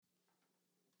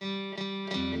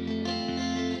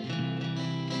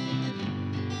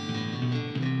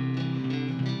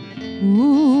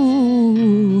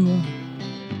Ooh.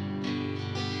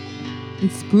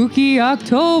 It's spooky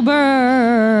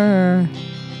October.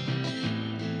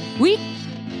 Week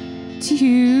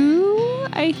 2,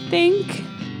 I think.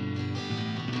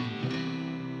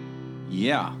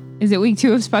 Yeah. Is it week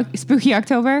 2 of spooky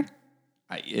October?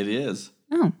 It is.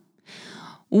 Oh.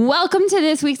 Welcome to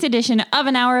this week's edition of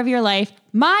An Hour of Your Life.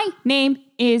 My name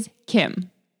is Kim.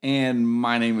 And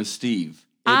my name is Steve.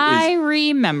 I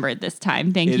remembered this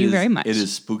time. Thank you very much. It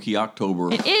is spooky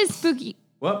October. It is spooky.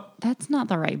 What? That's not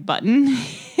the right button.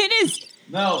 It is.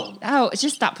 No. Oh,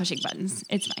 just stop pushing buttons.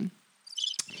 It's fine.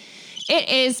 It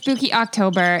is spooky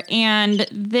October. And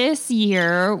this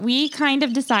year, we kind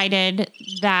of decided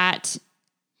that.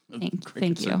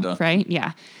 Thank you. Right?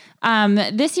 Yeah.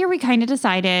 This year, we kind of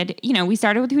decided, we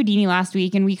started with Houdini last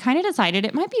week, and we kind of decided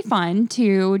it might be fun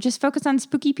to just focus on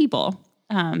spooky people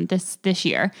this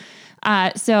year.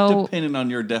 So depending on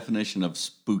your definition of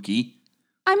spooky.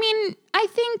 I mean, I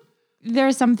think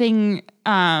there's something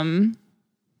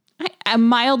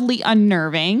mildly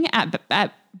unnerving at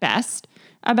best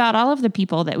about all of the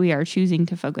people that we are choosing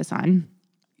to focus on.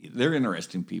 They're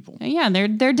interesting people. Yeah,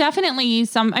 they're definitely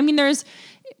some. I mean,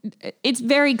 it's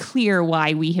very clear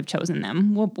why we have chosen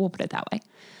them. We'll put it that way.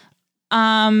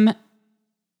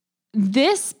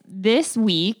 This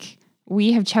week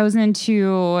we have chosen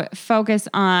to focus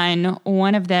on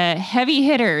one of the heavy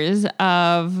hitters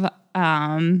of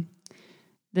the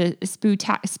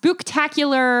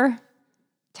spooktacular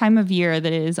time of year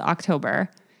that is October.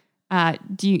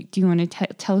 Do you want to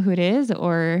tell who it is,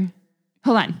 or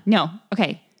hold on? No.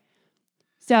 Okay.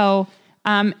 So,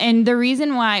 and the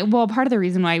reason why, part of the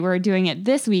reason why we're doing it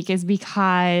this week is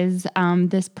because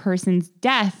this person's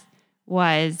death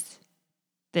was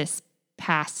this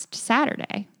past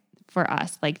Saturday for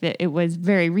us. It was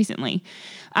very recently.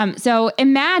 So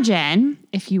imagine,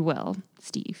 if you will,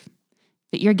 Steve,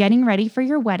 that you're getting ready for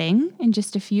your wedding in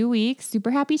just a few weeks.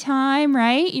 Super happy time,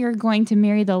 right? You're going to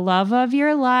marry the love of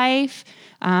your life,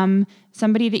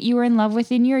 somebody that you were in love with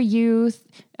in your youth.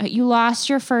 You lost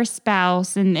your first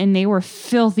spouse, and they were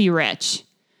filthy rich.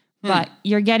 But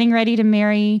you're getting ready to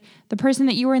marry the person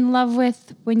that you were in love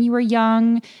with when you were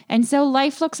young. And so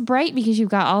life looks bright because you've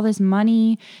got all this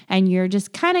money and you're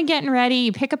just kind of getting ready.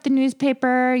 You pick up the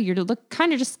newspaper, you're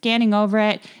kind of just scanning over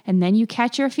it, and then you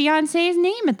catch your fiance's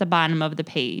name at the bottom of the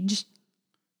page.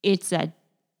 It's a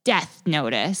death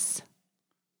notice.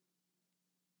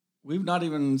 We've not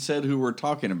even said who we're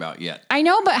talking about yet. I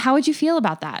know, but how would you feel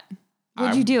about that? What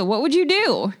would you do? What would you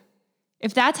do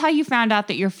if that's how you found out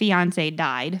that your fiance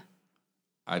died?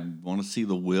 I'd want to see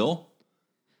the will.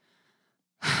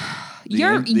 The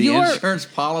insurance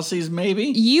policies, maybe?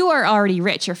 You are already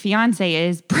rich. Your fiance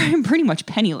is pretty much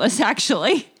penniless,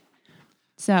 actually.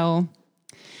 So,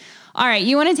 all right.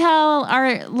 You want to tell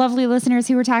our lovely listeners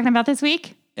who we're talking about this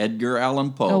week? Edgar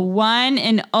Allan Poe. The one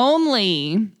and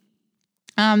only.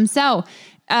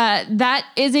 That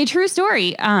is a true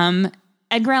story.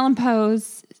 Edgar Allan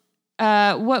Poe's,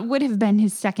 what would have been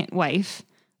his second wife,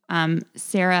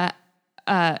 Sarah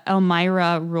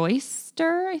Elmira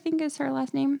Royster, I think is her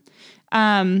last name.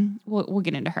 We'll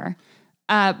get into her.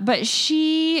 But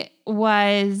she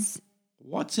was...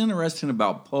 What's interesting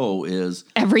about Poe is...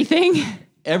 Everything,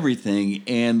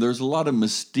 and there's a lot of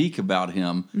mystique about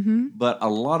him, but a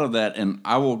lot of that, and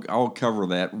I'll cover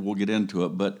that, we'll get into it,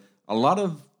 but a lot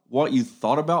of what you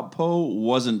thought about Poe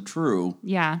wasn't true.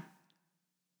 Yeah.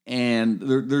 And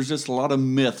there's just a lot of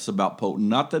myths about Poe.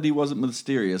 Not that he wasn't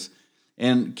mysterious.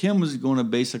 And Kim was going to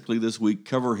basically this week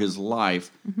cover his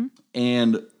life.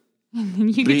 And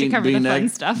you get to cover the fun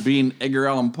stuff. Being Edgar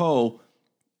Allan Poe,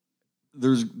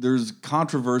 there's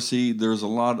controversy. There's a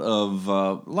lot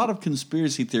of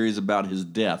conspiracy theories about his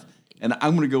death. And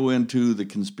I'm going to go into the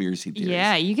conspiracy theories.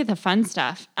 Yeah, you get the fun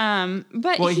stuff.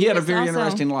 But he had a very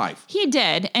interesting life. He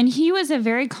did. And he was a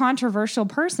very controversial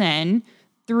person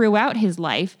throughout his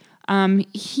life.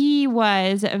 He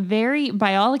was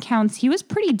by all accounts, he was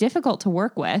pretty difficult to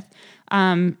work with.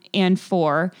 Aren't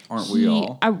we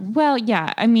all? Well,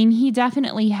 yeah. I mean, he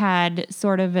definitely had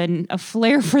sort of a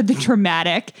flair for the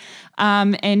dramatic,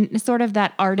 and sort of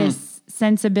that artist's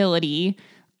sensibility.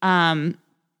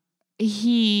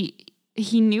 He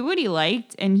knew what he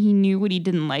liked and he knew what he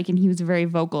didn't like, and he was very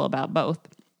vocal about both.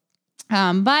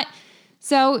 But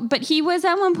he was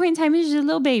at one point in time, he was just a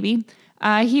little baby.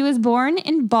 He was born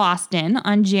in Boston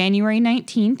on January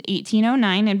 19th,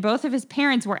 1809, and both of his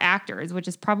parents were actors, which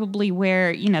is probably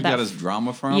where, he got his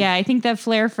drama from? Yeah, I think that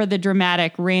flair for the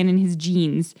dramatic ran in his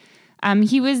genes.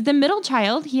 He was the middle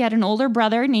child. He had an older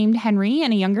brother named Henry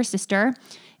and a younger sister.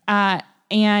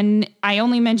 And I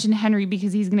only mentioned Henry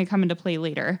because he's going to come into play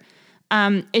later.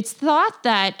 It's thought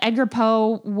that Edgar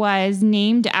Poe was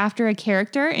named after a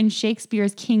character in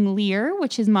Shakespeare's King Lear,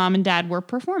 which his mom and dad were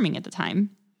performing at the time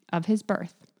of his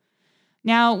birth.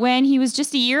 Now, when he was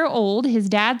just a year old, his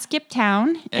dad skipped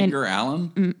town. Edgar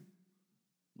Allan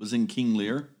was in King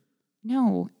Lear?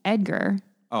 No, Edgar.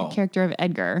 Oh. The character of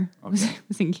Edgar was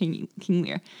in King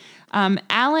Lear.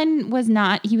 Allan was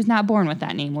not born with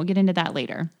that name. We'll get into that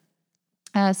later.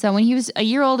 So when he was a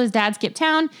year old, his dad skipped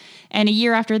town. And a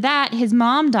year after that, his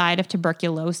mom died of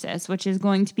tuberculosis, which is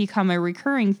going to become a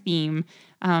recurring theme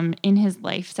in his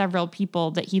life. Several people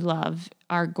that he loved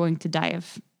are going to die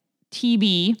of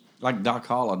TB. Like Doc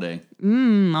Holliday.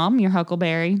 I'm your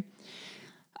Huckleberry.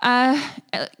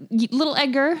 Little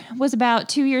Edgar was about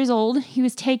 2 years old. He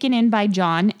was taken in by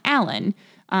John Allan.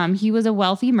 He was a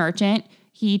wealthy merchant.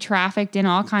 He trafficked in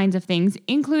all kinds of things,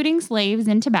 including slaves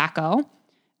and tobacco.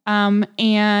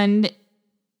 And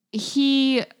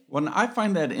he... Well, I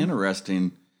find that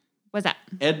interesting. What's that?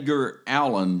 Edgar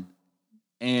Allan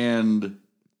and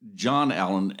John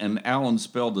Allan, and Allan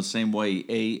spelled the same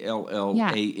way, Allan.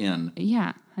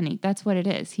 Yeah, honey, that's what it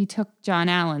is. He took John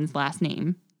Allan's last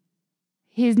name.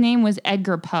 His name was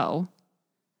Edgar Poe.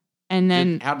 And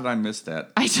then... How did I miss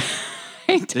that? I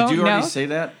don't Did you already say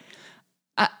that?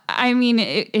 I mean,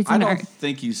 it's I don't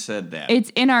think you said that.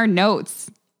 It's in our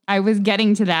notes. I was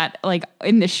getting to that like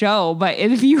in the show, but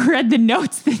if you read the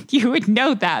notes, then you would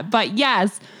know that. But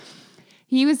yes,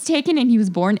 he was taken in. He was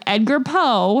born Edgar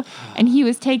Poe, and he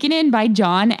was taken in by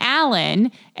John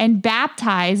Allan and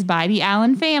baptized by the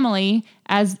Allan family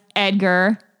as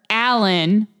Edgar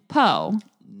Allan Poe.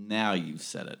 Now you've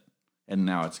said it, and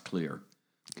now it's clear.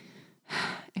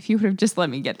 If you would have just let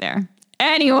me get there.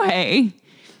 Anyway,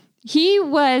 he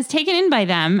was taken in by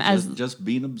them as just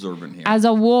being observant here as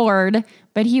a ward,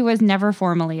 but he was never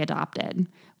formally adopted,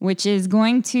 which is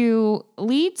going to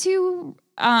lead to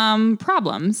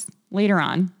problems later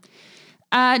on.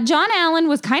 John Allan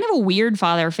was kind of a weird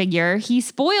father figure. He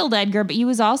spoiled Edgar, but he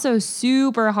was also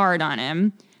super hard on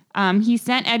him. He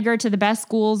sent Edgar to the best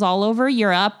schools all over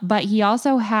Europe, but he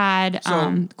also had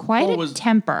quite a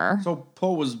temper. So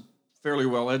Poe was fairly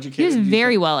well educated? He was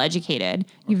very well educated.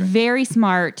 Okay. Very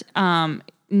smart,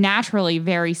 naturally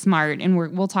very smart, and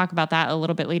we'll talk about that a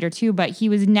little bit later too, but he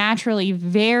was naturally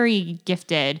very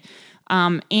gifted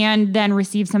and then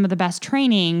received some of the best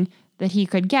training that he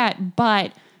could get,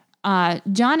 but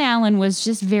John Allan was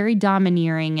just very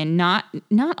domineering and not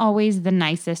always the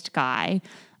nicest guy.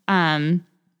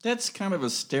 That's kind of a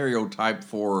stereotype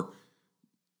for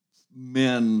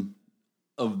men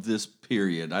of this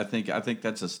period. I think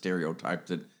that's a stereotype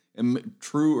that,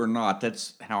 true or not,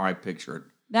 that's how I picture it.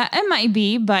 That it might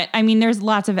be, but I mean, there's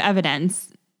lots of evidence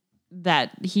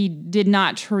that he did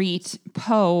not treat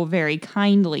Poe very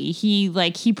kindly.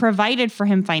 He provided for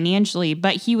him financially,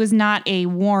 but he was not a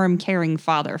warm, caring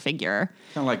father figure.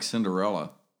 Kind of like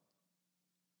Cinderella.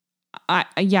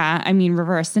 I mean,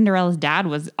 reverse. Cinderella's dad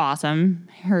was awesome.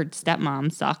 Her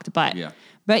stepmom sucked, but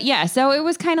yeah, so it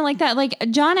was kind of like that. Like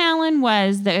John Allan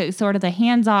was the sort of the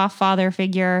hands-off father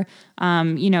figure.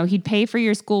 He'd pay for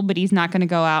your school, but he's not going to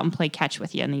go out and play catch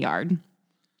with you in the yard.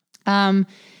 In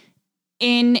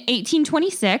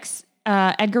 1826,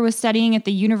 Edgar was studying at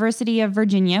the University of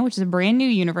Virginia, which is a brand new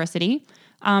university.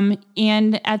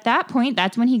 And at that point,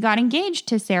 that's when he got engaged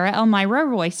to Sarah Elmira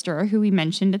Royster, who we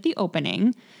mentioned at the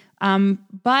opening.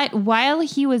 But while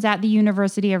he was at the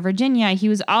University of Virginia, he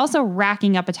was also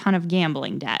racking up a ton of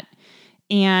gambling debt.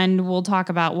 And we'll talk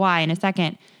about why in a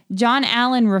second. John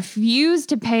Allan refused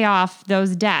to pay off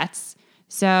those debts.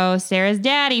 So Sarah's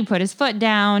daddy put his foot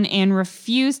down and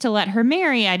refused to let her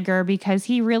marry Edgar because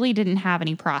he really didn't have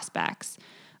any prospects.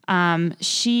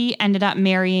 She ended up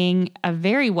marrying a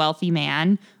very wealthy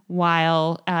man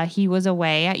while he was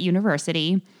away at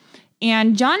university.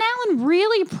 And John Allan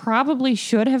really probably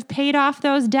should have paid off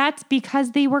those debts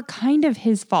because they were kind of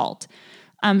his fault.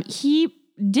 He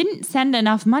didn't send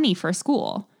enough money for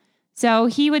school. So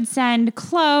he would send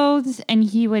clothes and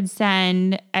he would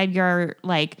send Edgar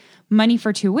money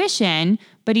for tuition,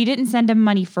 but he didn't send him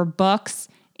money for books.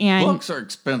 And books are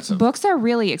expensive. Books are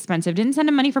really expensive. Didn't send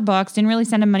him money for books. Didn't really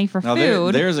send him money for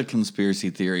food. There's a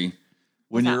conspiracy theory.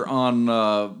 When you're on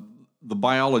the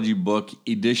biology book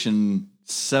edition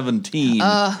 17,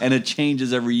 and it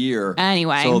changes every year.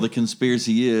 Anyway. So the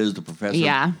conspiracy is the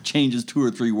professor changes 2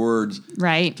 or 3 words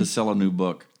to sell a new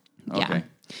book. Okay. Yeah.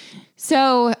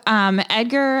 So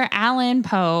Edgar Allan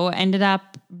Poe ended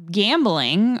up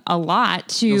gambling a lot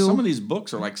to... some of these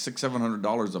books are like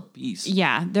 $600-$700 a piece.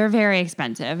 Yeah, they're very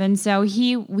expensive. And so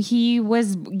he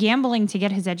was gambling to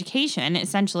get his education,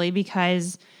 essentially,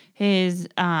 because his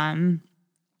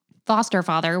foster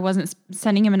father wasn't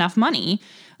sending him enough money.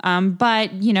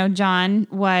 But, John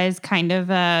was kind of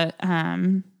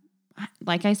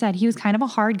like I said, he was kind of a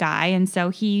hard guy. And so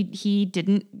he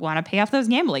didn't want to pay off those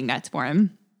gambling debts for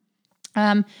him.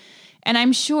 And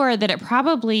I'm sure that it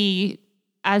probably,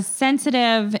 as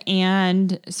sensitive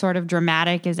and sort of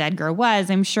dramatic as Edgar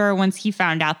was, I'm sure once he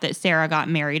found out that Sarah got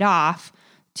married off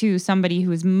to somebody who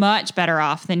was much better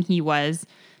off than he was,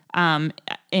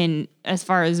 in as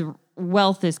far as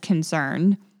wealth is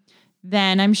concerned,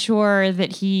 then I'm sure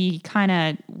that he kind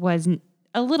of was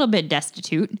a little bit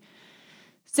destitute.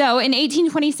 So in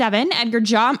 1827, Edgar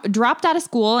dropped out of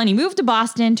school and he moved to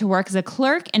Boston to work as a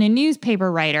clerk and a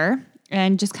newspaper writer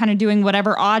and just kind of doing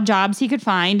whatever odd jobs he could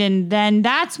find. And then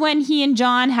that's when he and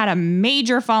John had a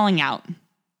major falling out.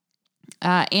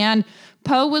 And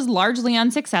Poe was largely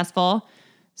unsuccessful.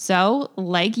 So,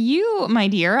 like you, my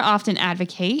dear, often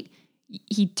advocate,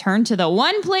 he turned to the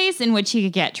one place in which he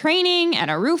could get training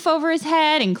and a roof over his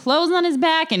head and clothes on his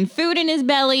back and food in his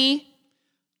belly.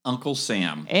 Uncle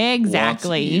Sam.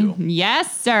 Exactly. Wants you.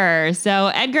 Yes, sir. So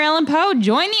Edgar Allan Poe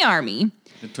joined the army.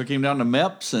 It took him down to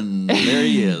MEPS, and there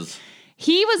he is.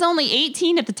 He was only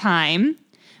 18 at the time,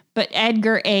 but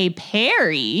Edgar A.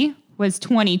 Perry was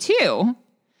 22.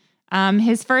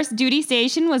 His first duty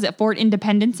station was at Fort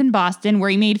Independence in Boston, where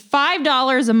he made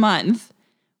 $5 a month,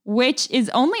 which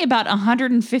is only about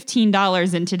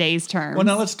 $115 in today's terms. Well,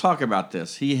 now let's talk about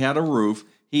this. He had a roof.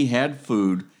 He had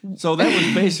food. So that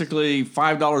was basically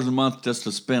 $5 a month just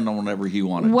to spend on whatever he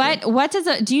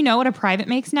wanted. Do you know what a private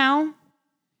makes now?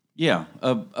 Yeah,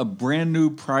 a brand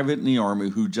new private in the Army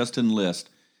who just enlists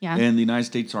in the United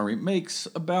States Army makes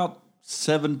about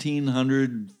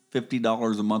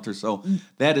 $1,750 a month or so.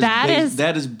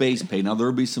 That is base pay. Now, there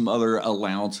will be some other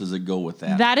allowances that go with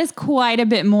that. That is quite a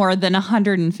bit more than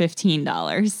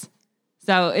 $115.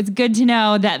 So it's good to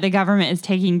know that the government is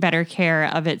taking better care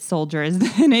of its soldiers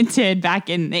than it did back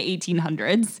in the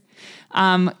 1800s.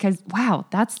 Because,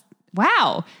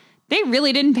 wow. They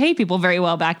really didn't pay people very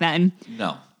well back then.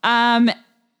 No.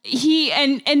 He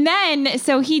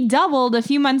doubled a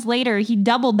few months later. He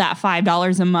doubled that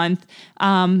 $5 a month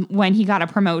when he got a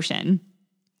promotion.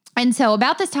 And so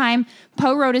about this time,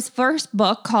 Poe wrote his first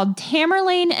book called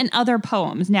Tamerlane and Other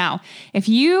Poems. Now, if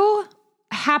you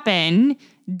happen,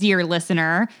 dear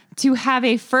listener, to have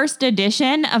a first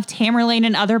edition of Tamerlane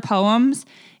and Other Poems,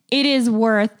 it is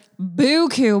worth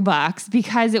buku bucks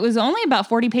because it was only about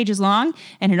 40 pages long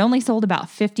and it only sold about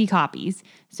 50 copies.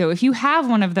 So if you have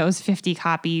one of those 50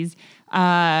 copies,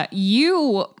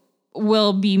 you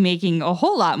will be making a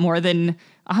whole lot more than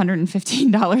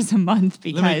 $115 a month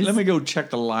because let me go check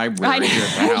the library here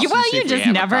at the house. Well,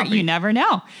 you never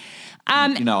know.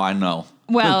 I know.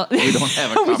 Well, we don't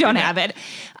have a copy. We don't have it.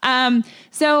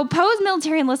 So Poe's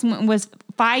military enlistment was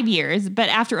 5 years, but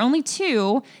after only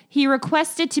 2, he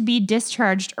requested to be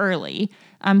discharged early.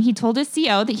 He told his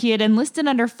CO that he had enlisted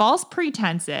under false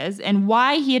pretenses and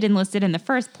why he had enlisted in the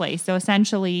first place. So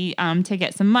essentially, to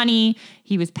get some money,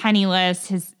 he was penniless.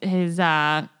 His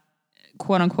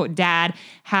quote unquote dad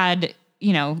had,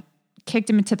 kicked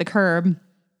him to the curb.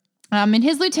 And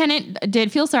his lieutenant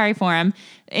did feel sorry for him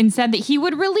and said that he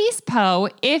would release Poe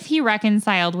if he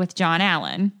reconciled with John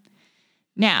Allan.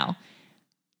 Now,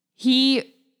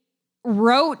 he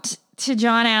wrote to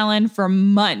John Allan for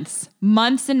months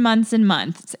and months and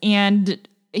months, and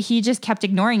he just kept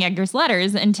ignoring Edgar's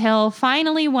letters until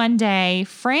finally one day,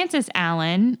 Frances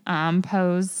Allan,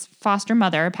 Poe's foster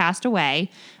mother, passed away.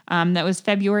 That was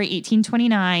February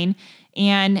 1829,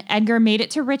 and Edgar made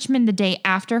it to Richmond the day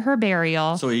after her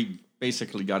burial. So he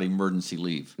basically got emergency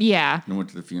leave. Yeah. And went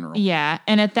to the funeral. Yeah.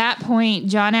 And at that point,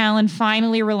 John Allan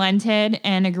finally relented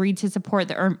and agreed to support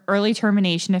the early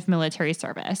termination of military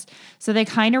service. So they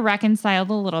kind of reconciled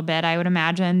a little bit. I would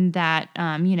imagine that,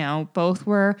 both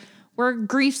were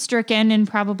grief-stricken and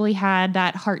probably had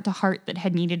that heart-to-heart that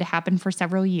had needed to happen for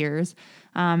several years.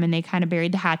 And they kind of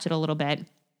buried the hatchet a little bit.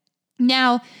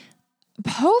 Now,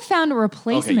 Poe found a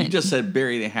replacement. Okay, you just said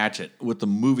bury the hatchet with the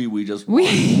movie we just watched.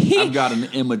 I've got an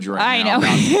image right now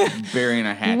about burying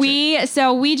a hatchet.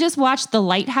 We just watched The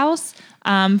Lighthouse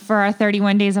for our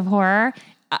 31 Days of Horror.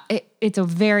 It's a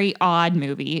very odd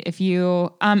movie.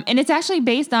 And it's actually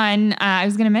based on, I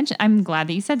was going to mention, I'm glad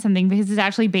that you said something because it's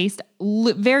actually based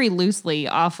very loosely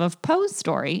off of Poe's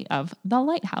story of The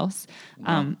Lighthouse.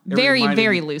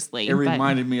 Very loosely. It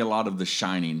reminded me a lot of The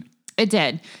Shining. It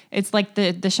did. It's like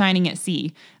the Shining at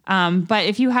Sea. But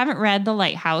if you haven't read The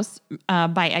Lighthouse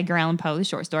by Edgar Allan Poe, the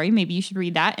short story, maybe you should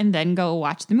read that and then go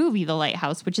watch the movie The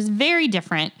Lighthouse, which is very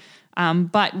different,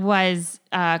 but was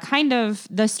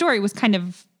the story was kind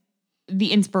of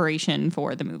the inspiration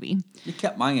for the movie. It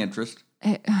kept my interest.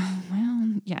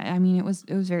 Well, yeah, I mean, it was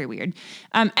very weird.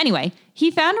 Anyway,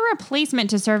 he found a replacement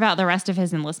to serve out the rest of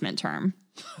his enlistment term.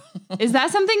 Is that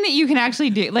something that you can actually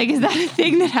do? Like, is that a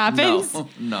thing that happens?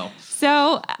 No.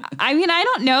 So, I mean, I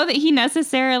don't know that he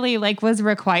necessarily like was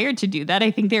required to do that.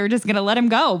 I think they were just going to let him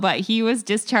go, but he was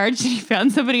discharged and he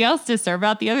found somebody else to serve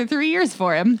out the other 3 years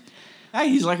for him. Hey,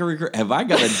 he's like a recruit. Have I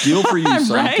got a deal for you,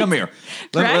 son? Right? Come here.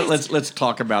 Let's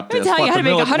talk about this. Tell you how to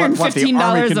make $115 what the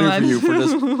Army can a month.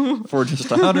 do for just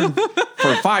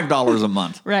 $5 a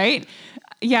month. Right?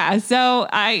 Yeah. So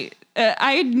I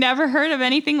had never heard of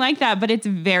anything like that, but it's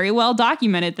very well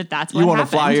documented that that's what You want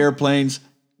happened. to fly airplanes?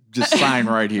 Just sign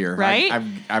right here. Right?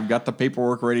 I've got the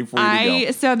paperwork ready for you to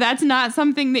go. So that's not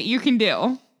something that you can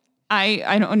do.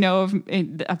 I don't know if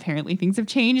apparently things have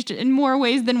changed in more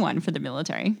ways than one for the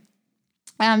military.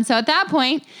 So at that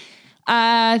point,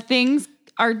 things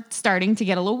are starting to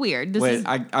get a little weird.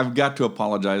 I've got to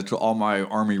apologize to all my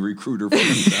Army recruiter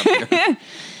friends out there.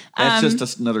 That's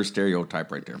just another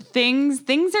stereotype right there. Things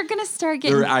are going to start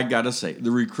getting... I got to say,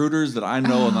 the recruiters that I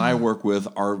know and that I work with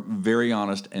are very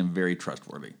honest and very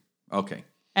trustworthy. Okay.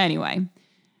 Anyway,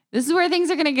 this is where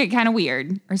things are going to get kind of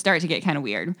weird, or start to get kind of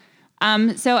weird.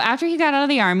 So after he got out of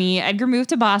the Army, Edgar moved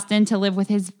to Boston to live with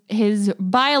his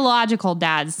biological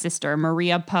dad's sister,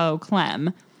 Maria Poe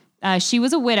Clem. She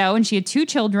was a widow and she had 2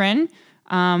 children.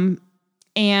 And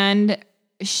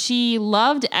she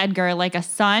loved Edgar like a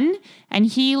son, and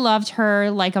he loved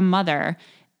her like a mother.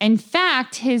 In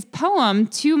fact, his poem,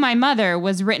 To My Mother,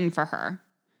 was written for her.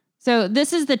 So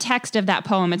this is the text of that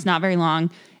poem. It's not very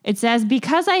long. It says,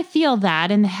 because I feel that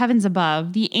in the heavens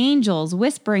above, the angels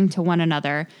whispering to one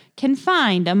another can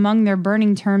find among their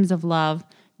burning terms of love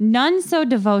none so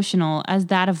devotional as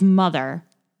that of mother.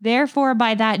 Therefore,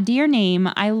 by that dear name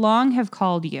I long have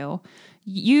called you,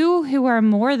 you who are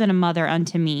more than a mother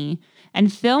unto me,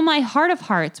 and fill my heart of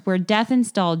hearts where death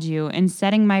installed you in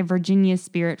setting my Virginia's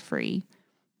spirit free.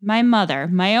 My mother,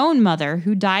 my own mother,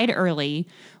 who died early,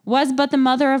 was but the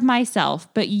mother of myself,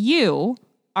 but you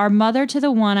are mother to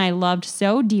the one I loved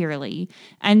so dearly,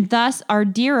 and thus are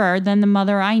dearer than the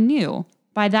mother I knew,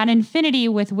 by that infinity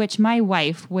with which my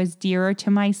wife was dearer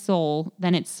to my soul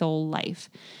than its soul life.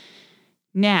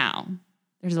 Now,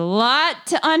 there's a lot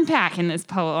to unpack in this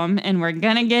poem, and we're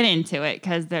going to get into it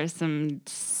because there's some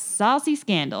saucy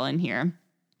scandal in here.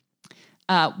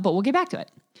 But we'll get back to it.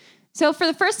 So for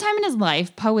the first time in his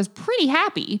life, Poe was pretty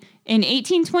happy. In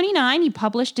 1829, he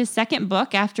published his second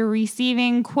book after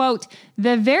receiving, quote,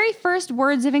 the very first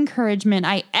words of encouragement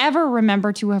I ever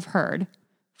remember to have heard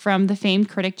from the famed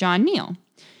critic John Neal.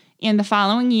 In the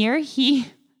following year,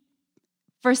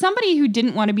 for somebody who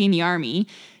didn't want to be in the Army,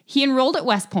 he enrolled at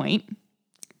West Point,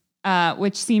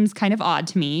 which seems kind of odd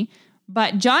to me.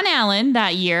 But John Allen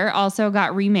that year also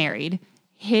got remarried.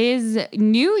 His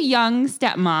new young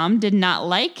stepmom did not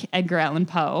like Edgar Allan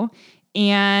Poe,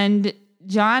 and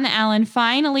John Allen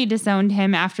finally disowned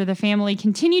him after the family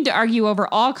continued to argue over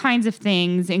all kinds of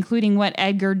things, including what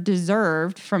Edgar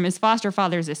deserved from his foster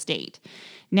father's estate.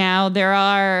 Now, there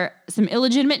are some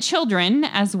illegitimate children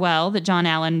as well that John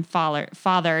Allen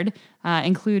fathered,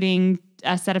 including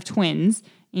a set of twins,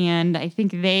 and I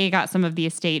think they got some of the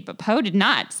estate, but Poe did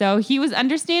not. So he was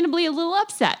understandably a little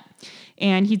upset.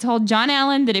 And he told John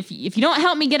Allen that if you don't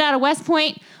help me get out of West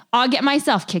Point, I'll get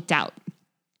myself kicked out.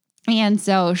 And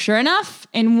so sure enough,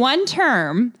 in one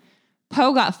term,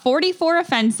 Poe got 44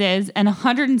 offenses and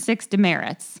 106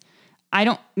 demerits. I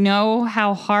don't know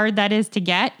how hard that is to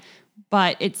get,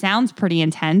 but it sounds pretty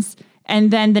intense. And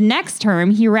then the next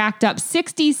term, he racked up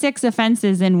 66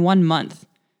 offenses in 1 month.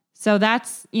 So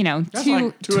that's two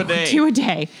a day. 2 a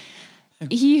day.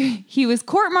 He was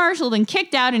court-martialed and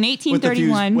kicked out in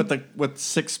 1831. With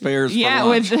 6 spares yeah, for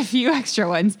lunch. with a few extra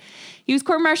ones. He was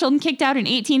court-martialed and kicked out in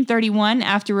 1831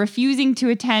 after refusing to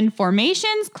attend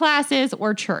formations, classes,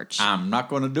 or church. I'm not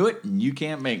going to do it, and you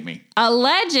can't make me.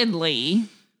 Allegedly.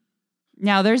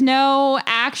 Now, there's no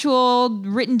actual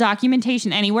written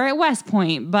documentation anywhere at West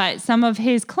Point, but some of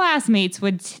his classmates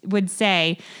would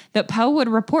say that Poe would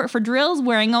report for drills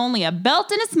wearing only a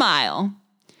belt and a smile.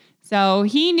 So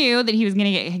he knew that he was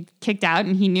going to get kicked out,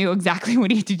 and he knew exactly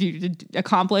what he had to do to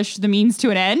accomplish the means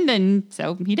to an end, and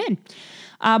so he did.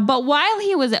 But while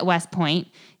he was at West Point,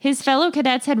 his fellow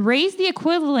cadets had raised the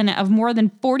equivalent of more than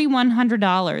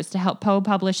 $4,100 to help Poe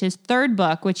publish his third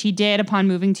book, which he did upon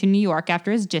moving to New York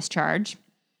after his discharge.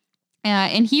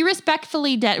 And he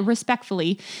respectfully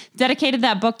dedicated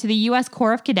that book to the U.S.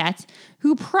 Corps of Cadets,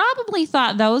 who probably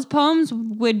thought those poems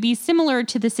would be similar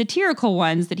to the satirical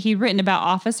ones that he'd written about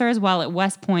officers while at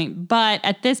West Point. But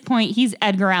at this point, he's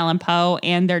Edgar Allan Poe,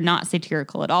 and they're not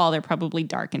satirical at all. They're probably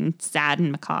dark and sad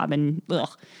and macabre and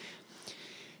ugh.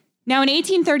 Now, in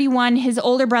 1831, his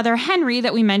older brother Henry,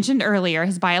 that we mentioned earlier,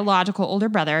 his biological older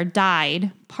brother,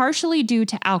 died partially due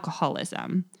to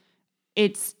alcoholism.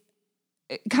 It's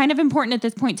kind of important at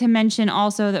this point to mention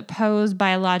also that Poe's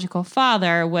biological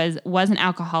father was an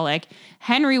alcoholic.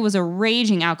 Henry was a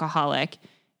raging alcoholic,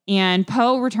 and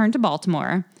Poe returned to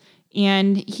Baltimore,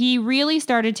 and he really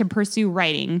started to pursue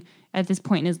writing at this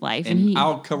point in his life. And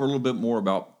I'll cover a little bit more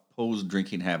about Poe's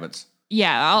drinking habits.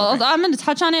 Yeah, I'm going to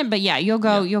touch on it, but yeah, you'll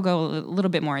go a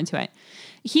little bit more into it.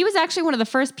 He was actually one of the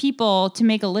first people to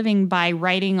make a living by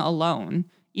writing alone,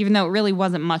 even though it really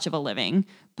wasn't much of a living.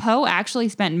 Poe actually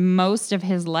spent most of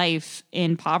his life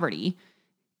in poverty,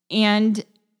 and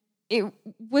it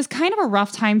was kind of a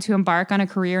rough time to embark on a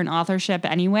career in authorship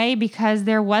anyway, because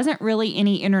there wasn't really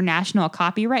any international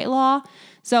copyright law.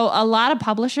 So a lot of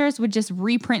publishers would just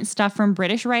reprint stuff from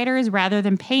British writers rather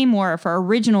than pay more for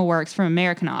original works from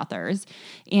American authors.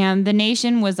 And the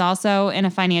nation was also in a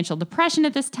financial depression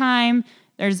at this time.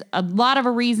 There's a lot of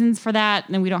reasons for that,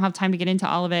 and we don't have time to get into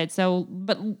all of it. So,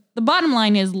 but the bottom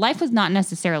line is life was not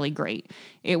necessarily great.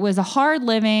 It was a hard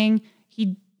living.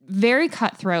 He very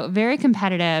cutthroat, very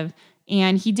competitive,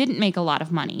 and he didn't make a lot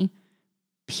of money.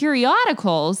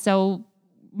 Periodicals, so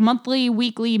monthly,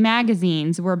 weekly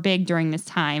magazines were big during this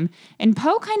time. And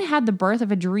Poe kind of had the birth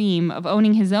of a dream of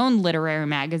owning his own literary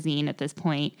magazine at this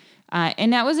point.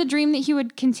 And that was a dream that he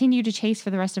would continue to chase for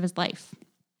the rest of his life.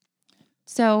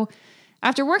 So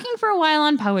after working for a while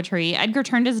on poetry, Edgar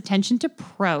turned his attention to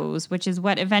prose, which is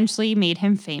what eventually made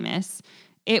him famous.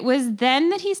 It was then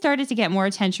that he started to get more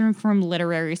attention from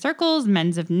literary circles,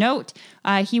 men's of note.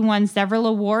 He won several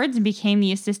awards and became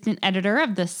the assistant editor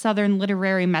of the Southern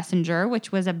Literary Messenger,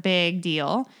 which was a big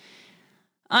deal.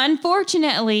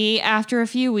 Unfortunately, after a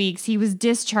few weeks, he was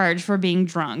discharged for being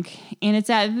drunk. And it's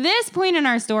at this point in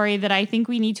our story that I think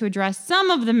we need to address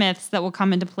some of the myths that will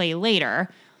come into play later.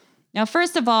 Now,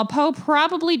 first of all, Poe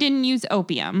probably didn't use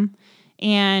opium,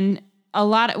 and a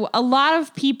lot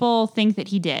of people think that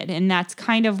he did, and that's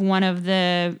kind of one of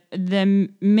the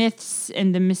myths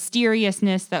and the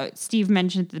mysteriousness that Steve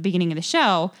mentioned at the beginning of the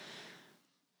show.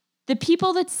 The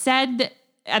people that said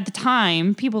at the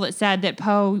time, people that said that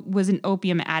Poe was an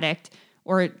opium addict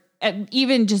or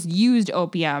even just used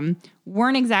opium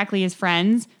weren't exactly his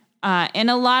friends. And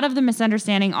a lot of the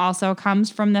misunderstanding also comes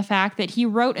from the fact that he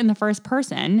wrote in the first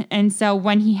person. And so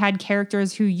when he had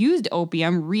characters who used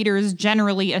opium, readers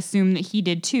generally assume that he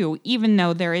did too, even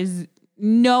though there is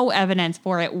no evidence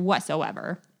for it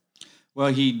whatsoever.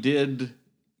 Well, he did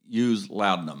use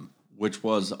laudanum, which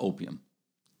was opium.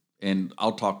 And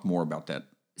I'll talk more about that.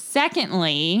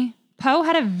 Secondly, Poe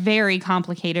had a very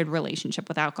complicated relationship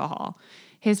with alcohol.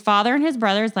 His father and his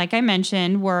brothers, like I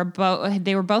mentioned, were both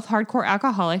hardcore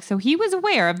alcoholics, so he was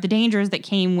aware of the dangers that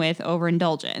came with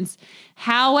overindulgence.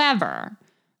 However,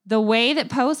 the way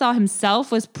that Poe saw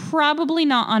himself was probably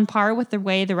not on par with the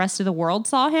way the rest of the world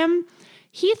saw him.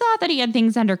 He thought that he had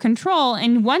things under control,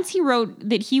 and once he wrote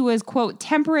that he was, quote,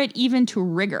 temperate even to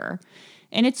rigor.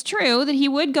 And it's true that he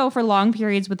would go for long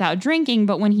periods without drinking,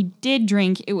 but when he did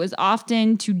drink, it was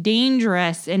often to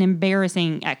dangerous and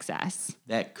embarrassing excess.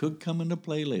 That could come into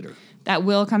play later. That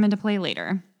will come into play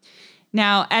later.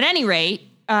 Now, at any rate,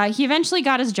 he eventually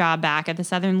got his job back at the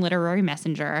Southern Literary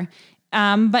Messenger,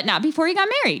 but not before he got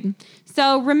married.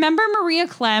 So remember Maria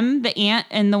Clem, the aunt,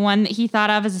 and the one that he thought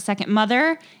of as a second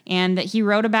mother, and that he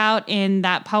wrote about in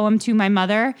that poem, To My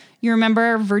Mother? You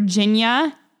remember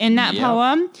Virginia in that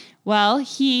poem? Well,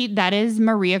 that is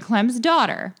Maria Clem's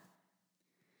daughter.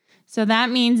 So that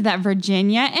means that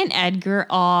Virginia and Edgar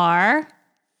are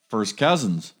first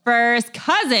cousins. First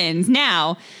cousins.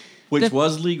 Now, which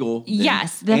was legal. Then.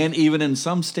 Yes. And even in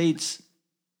some states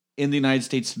in the United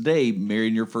States today,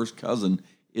 marrying your first cousin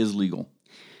is legal.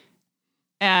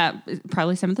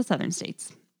 Probably some of the southern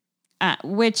states,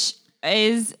 which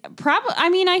is probably,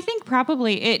 I think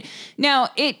probably it. Now,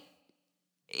 it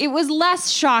was less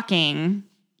shocking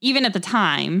even at the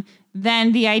time,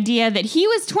 than the idea that he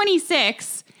was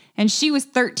 26 and she was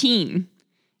 13.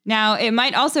 Now, it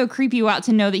might also creep you out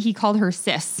to know that he called her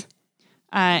sis.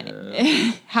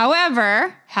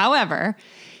 However,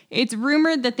 it's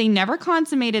rumored that they never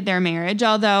consummated their marriage,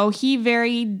 although he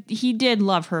did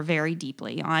love her very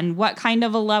deeply. On what kind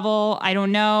of a level, I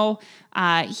don't know.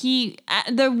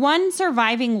 The one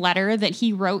surviving letter that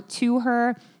he wrote to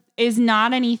her is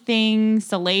not anything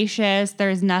salacious.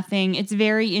 There's nothing. It's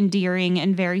very endearing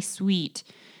and very sweet.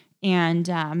 And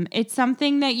it's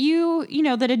something that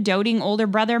that a doting older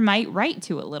brother might write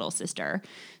to a little sister.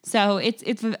 So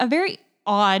it's a very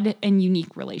odd and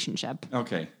unique relationship.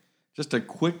 Okay. Just a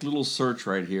quick little search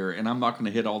right here, and I'm not going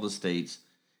to hit all the states.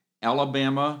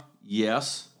 Alabama,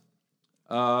 yes.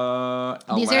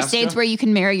 Alaska, These are states where you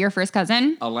can marry your first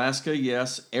cousin. Alaska,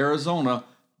 yes. Arizona,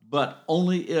 but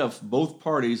only if both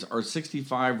parties are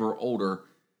 65 or older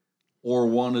or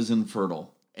one is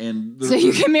infertile. And So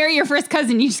you can marry your first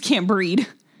cousin, you just can't breed.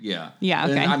 Yeah. Yeah,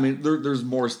 okay. And, I mean, there's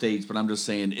more states, but I'm just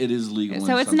saying it is legal.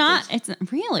 So in it's some not, states.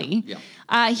 it's really.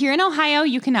 Yeah. Here in Ohio,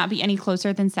 you cannot be any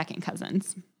closer than second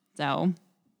cousins. So.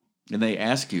 And they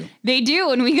ask you. They do.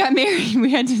 When we got married,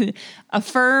 we had to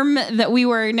affirm that we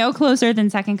were no closer than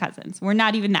second cousins. We're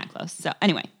not even that close. So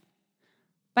anyway.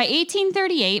 By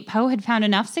 1838, Poe had found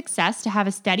enough success to have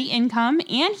a steady income,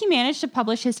 and he managed to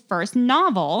publish his first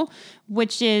novel,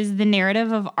 which is the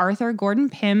narrative of Arthur Gordon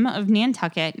Pym of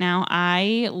Nantucket. Now,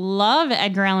 I love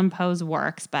Edgar Allan Poe's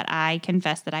works, but I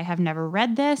confess that I have never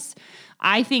read this.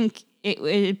 I think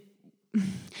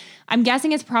I'm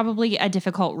guessing it's probably a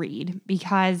difficult read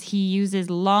because he uses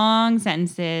long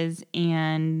sentences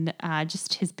and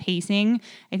just his pacing.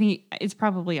 I think it's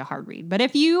probably a hard read. But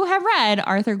if you have read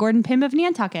Arthur Gordon Pym of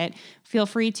Nantucket, feel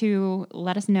free to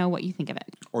let us know what you think of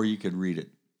it. Or you could read it.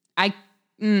 I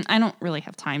don't really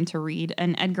have time to read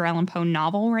an Edgar Allan Poe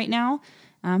novel right now,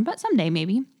 but someday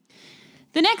maybe.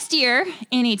 The next year,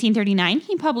 in 1839,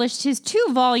 he published his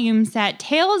 2-volume set,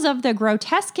 Tales of the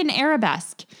Grotesque and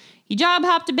Arabesque. He job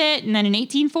hopped a bit, and then in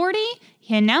 1840,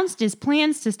 he announced his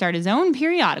plans to start his own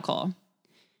periodical.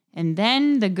 And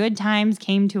then the good times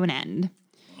came to an end.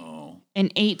 Oh. In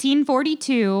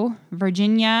 1842,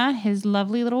 Virginia, his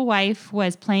lovely little wife,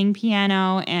 was playing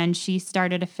piano, and she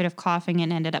started a fit of coughing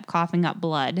and ended up coughing up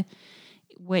blood,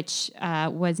 which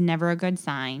was never a good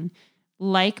sign.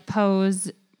 Like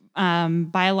Poe's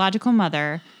biological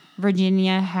mother,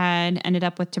 Virginia had ended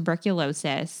up with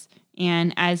tuberculosis.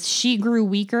 And as she grew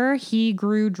weaker, he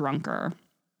grew drunker.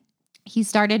 He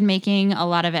started making a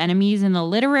lot of enemies in the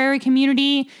literary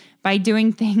community by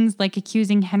doing things like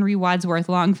accusing Henry Wadsworth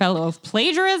Longfellow of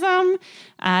plagiarism.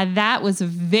 That was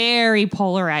very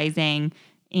polarizing.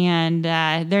 And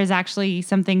there's actually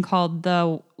something called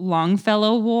the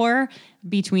Longfellow War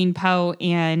between Poe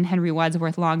and Henry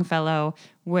Wadsworth Longfellow,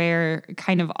 where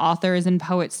kind of authors and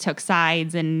poets took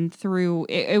sides, and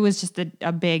it was just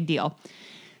a big deal.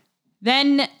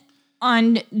 Then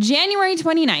on January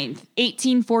 29th,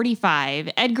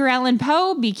 1845, Edgar Allan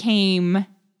Poe became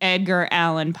Edgar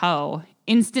Allan Poe,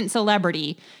 instant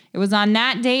celebrity. It was on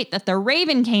that date that The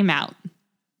Raven came out.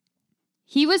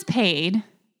 He was paid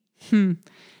the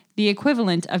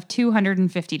equivalent of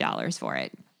 $250 for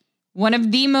it. One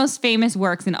of the most famous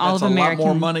works in all of American... That's a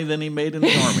lot more money than he made in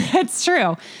the Army. That's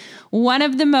true. One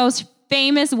of the most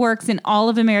famous works in all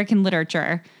of American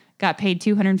literature got paid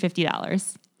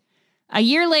 $250. A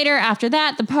year later, after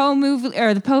that, the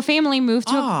Poe family moved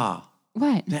to...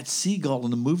 What? That seagull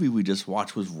in the movie we just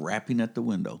watched was rapping at the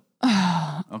window.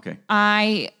 Okay.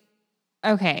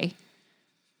 Okay.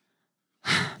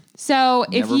 So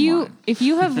if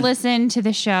you have listened to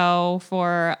the show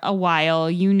for a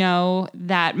while, you know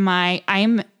that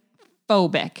I'm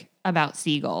phobic about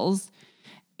seagulls.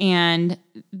 And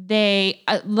they,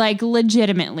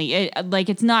 legitimately,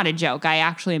 it's not a joke. I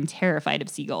actually am terrified of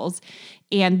seagulls.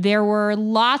 And there were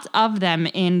lots of them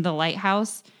in the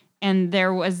lighthouse. And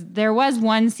there was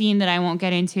one scene that I won't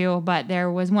get into, but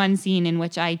there was one scene in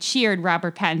which I cheered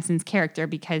Robert Pattinson's character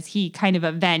because he kind of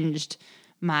avenged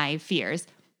my fears.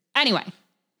 Anyway,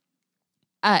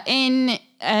 in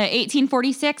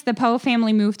 1846, the Poe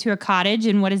family moved to a cottage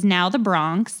in what is now the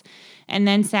Bronx. And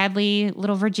then sadly,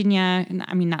 little Virginia,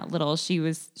 I mean, not little, she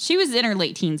was in her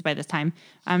late teens by this time.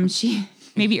 She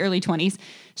maybe early 20s.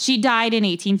 She died in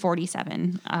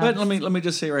 1847. But let me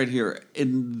just say right here,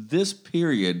 in this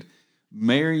period,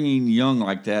 marrying young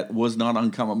like that was not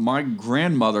uncommon. My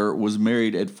grandmother was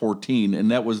married at 14,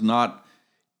 and that was not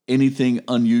anything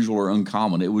unusual or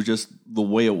uncommon. It was just the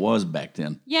way it was back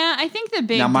then. Yeah, I think the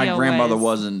big deal my grandmother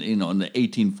wasn't, in the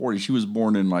 1840s. She was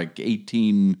born in like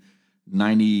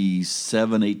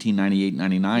 1897, 1898,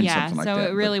 99, something like that. So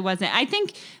it really wasn't. I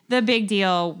think the big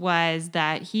deal was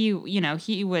that he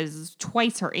was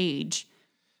twice her age,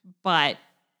 but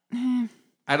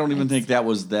I don't even think that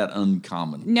was that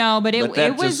uncommon. No, but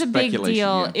it was a big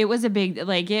deal. Yeah. It was a big, it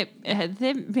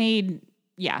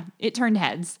turned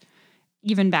heads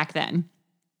even back then.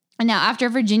 And now, after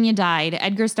Virginia died,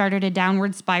 Edgar started a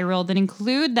downward spiral that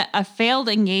included a failed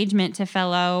engagement to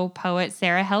fellow poet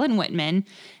Sarah Helen Whitman.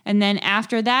 And then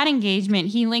after that engagement,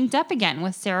 he linked up again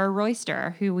with Sarah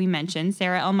Royster, who we mentioned,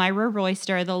 Sarah Elmira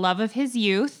Royster, the love of his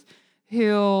youth,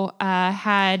 who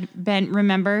had been,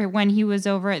 remember, when he was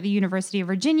over at the University of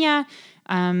Virginia,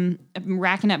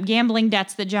 racking up gambling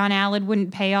debts that John Allard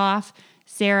wouldn't pay off.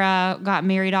 Sarah got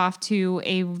married off to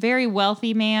a very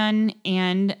wealthy man,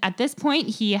 and at this point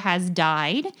he has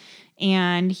died,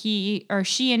 and she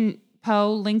and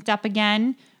Poe linked up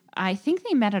again. I think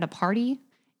they met at a party,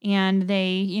 and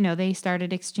they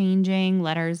started exchanging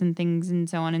letters and things and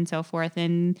so on and so forth.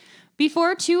 And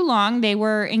before too long, they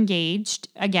were engaged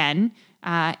again,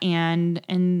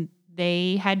 and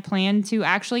they had planned to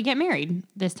actually get married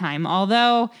this time,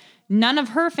 although none of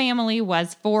her family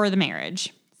was for the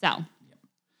marriage.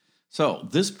 So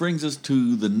this brings us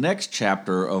to the next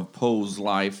chapter of Poe's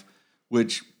life,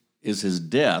 which is his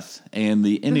death and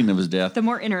the ending of his death. The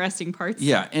more interesting parts.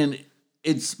 Yeah, and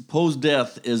Poe's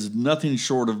death is nothing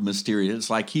short of mysterious. It's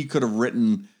like he could have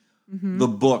written the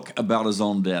book about his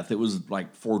own death. It was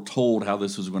like foretold how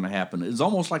this was going to happen. It's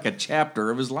almost like a chapter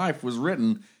of his life was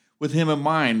written with him in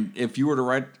mind. If you were to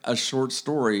write a short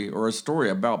story or a story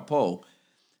about Poe,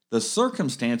 the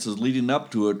circumstances leading up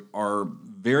to it are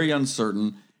very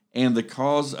uncertain, and the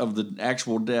cause of the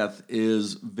actual death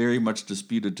is very much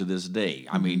disputed to this day.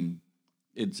 I mean,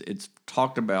 it's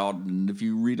talked about, and if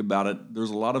you read about it,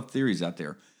 there's a lot of theories out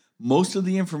there. Most of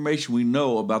the information we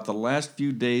know about the last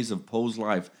few days of Poe's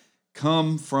life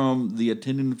come from the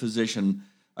attending physician,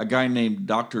 a guy named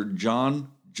Dr. John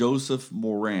Joseph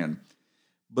Moran.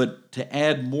 But to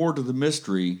add more to the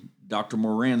mystery, Dr.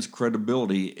 Moran's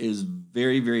credibility is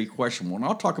very, very questionable, and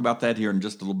I'll talk about that here in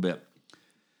just a little bit.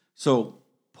 So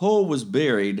Poe was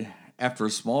buried after a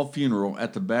small funeral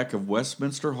at the back of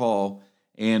Westminster Hall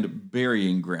and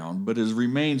burying ground, but his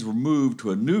remains were moved to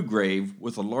a new grave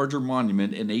with a larger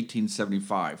monument in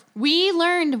 1875. We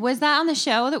learned, was that on the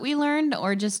show that we learned,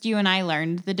 or just you and I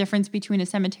learned the difference between a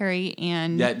cemetery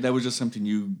and... That was just something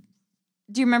you...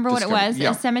 Do you remember discovered. What it was?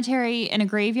 Yeah. A cemetery and a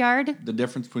graveyard? The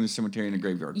difference between a cemetery and a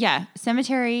graveyard. Yeah,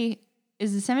 cemetery...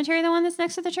 Is the cemetery the one that's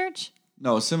next to the church?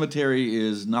 No, a cemetery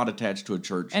is not attached to a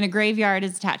church. And a graveyard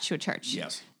is attached to a church.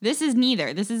 Yes. This is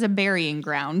neither. This is a burying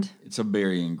ground. It's a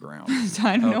burying ground. So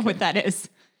I don't know what that is.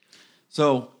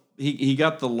 So he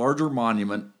got the larger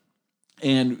monument,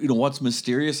 and you know what's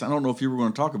mysterious? I don't know if you were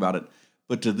going to talk about it,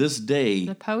 but to this day...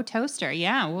 The Poe toaster,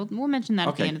 yeah. We'll mention that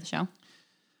at the end of the show.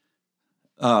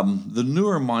 The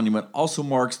newer monument also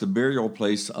marks the burial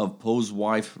place of Poe's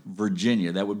wife,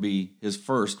 Virginia. That would be his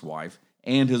first wife,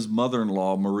 and his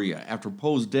mother-in-law, Maria. After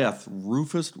Poe's death,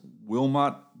 Rufus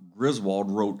Wilmot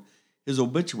Griswold wrote his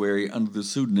obituary under the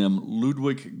pseudonym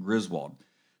Ludwig Griswold.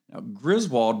 Now,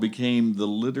 Griswold became the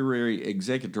literary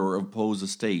executor of Poe's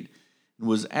estate and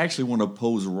was actually one of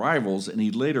Poe's rivals, and he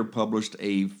later published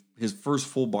his first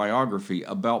full biography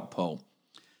about Poe.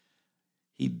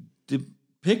 He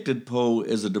depicted Poe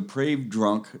as a depraved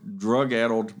drunk,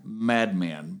 drug-addled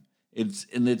madman.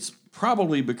 It's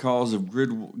probably because of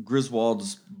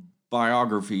Griswold's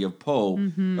biography of Poe,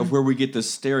 of where we get this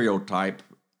stereotype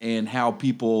and how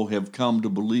people have come to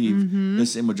believe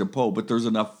this image of Poe. But there's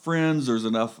enough friends, there's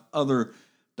enough other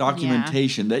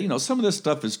documentation that, some of this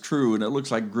stuff is true, and it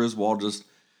looks like Griswold just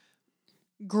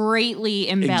greatly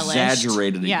embellished.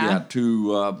 Exaggerated it,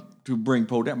 to bring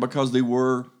Poe down, because they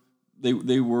were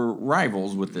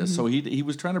rivals with this. So he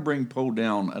was trying to bring Poe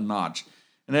down a notch.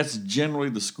 And that's generally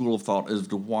the school of thought as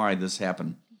to why this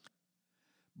happened.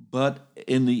 But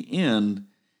in the end,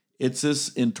 it's this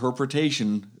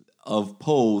interpretation of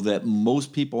Poe that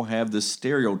most people have this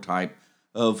stereotype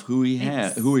of who he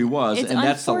was, and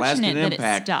that's the lasting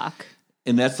impact.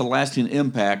 And that's the lasting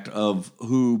impact of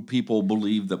who people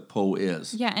believe that Poe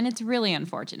is. Yeah, and it's really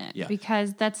unfortunate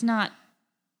because it's not,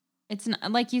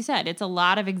 like you said, it's a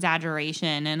lot of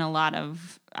exaggeration and a lot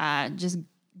of just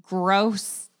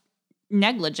gross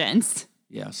negligence.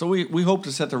 Yeah, so we hope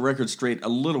to set the record straight a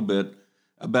little bit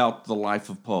about the life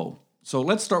of Poe. So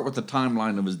let's start with the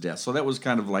timeline of his death. So that was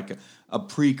kind of like a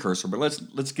precursor, but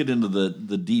let's get into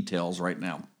the details right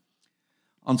now.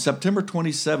 On September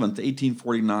 27th,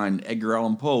 1849, Edgar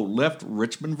Allan Poe left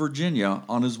Richmond, Virginia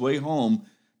on his way home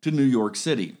to New York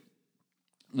City.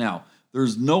 Now,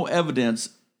 there's no evidence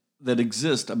that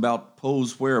exists about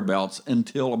Poe's whereabouts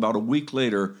until about a week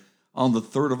later, on the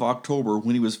 3rd of October,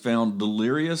 when he was found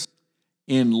delirious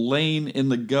and laying in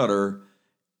the gutter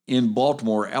in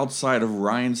Baltimore outside of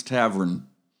Ryan's Tavern.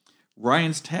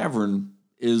 Ryan's Tavern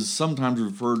is sometimes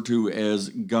referred to as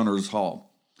Gunner's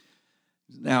Hall.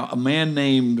 Now, a man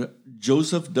named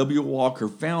Joseph W. Walker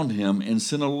found him and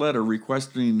sent a letter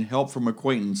requesting help from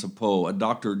acquaintance of Poe, a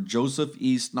Dr. Joseph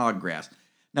E. Snodgrass.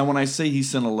 Now, when I say he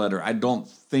sent a letter, I don't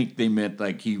think they meant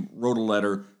like he wrote a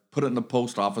letter, put it in the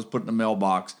post office, put it in the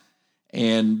mailbox,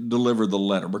 and delivered the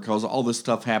letter, because all this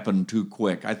stuff happened too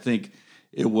quick. I think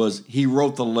it was he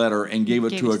wrote the letter and gave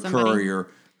it to a courier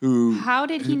who... How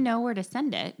did he know where to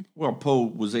send it? Well, Poe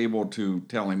was able to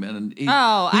tell him, and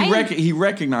he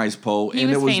recognized Poe,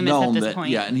 and it was known that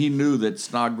point. And he knew that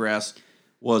Snodgrass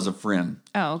was a friend.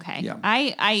 Oh, okay.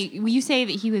 Yeah. You say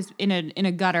that he was in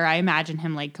a gutter. I imagine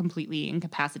him like completely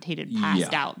incapacitated,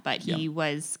 passed out, but he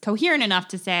was coherent enough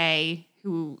to say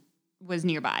who was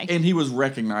nearby, and he was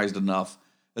recognized enough,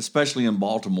 especially in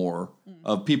Baltimore,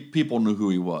 of people knew who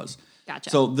he was.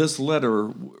 Gotcha. So this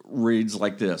letter reads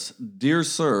like this: "Dear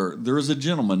Sir, there is a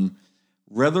gentleman,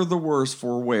 rather the worse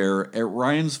for wear, at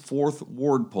Ryan's 4th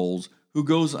Ward polls, who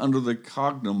goes under the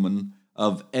cognomen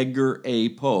of Edgar A.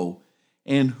 Poe,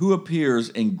 and who appears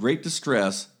in great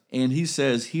distress, and he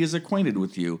says he is acquainted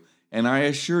with you, and I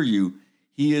assure you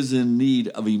he is in need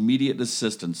of immediate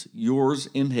assistance. Yours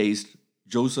in haste,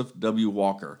 Joseph W.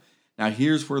 Walker." Now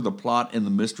here's where the plot and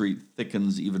the mystery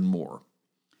thickens even more.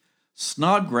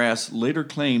 Snodgrass later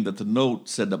claimed that the note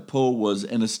said that Poe was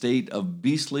in a state of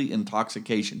beastly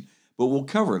intoxication, but we'll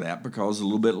cover that because a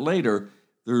little bit later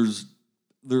there's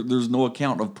no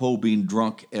account of Poe being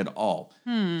drunk at all.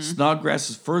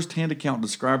 Snodgrass's first-hand account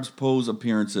describes Poe's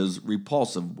appearance as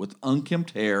repulsive, with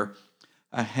unkempt hair,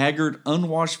 a haggard,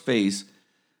 unwashed face,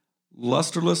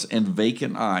 lusterless and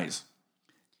vacant eyes.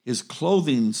 His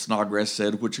clothing, Snodgrass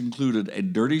said, which included a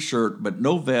dirty shirt but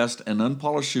no vest and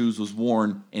unpolished shoes, was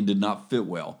worn and did not fit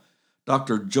well.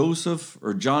 Dr. John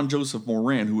Joseph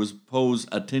Moran, who was Poe's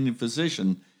attending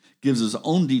physician, gives his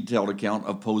own detailed account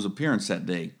of Poe's appearance that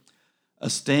day. A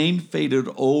stained, faded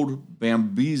old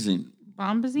bombazine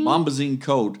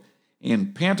coat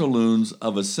and pantaloons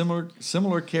of a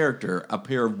similar character, a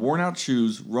pair of worn-out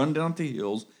shoes run down at the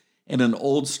heels, and an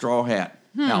old straw hat.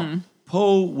 Now,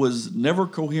 Poe was never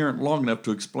coherent long enough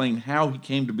to explain how he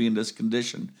came to be in this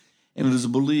condition, and it is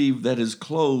believed that his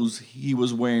clothes he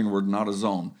was wearing were not his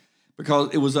own, because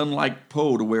it was unlike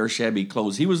Poe to wear shabby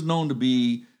clothes. He was known to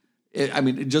be,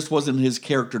 it just wasn't his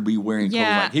character to be wearing clothes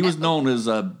like. He was known as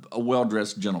a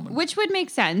well-dressed gentleman. Which would make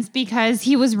sense because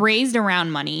he was raised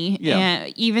around money. Yeah.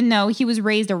 And even though he was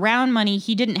raised around money,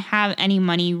 he didn't have any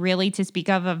money really to speak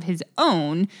of his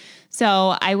own.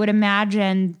 So I would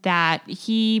imagine that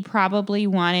he probably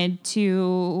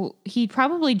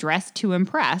dressed to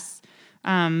impress.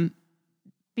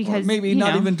 Because maybe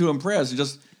not even to impress,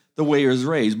 just the way he was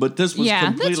raised. But this was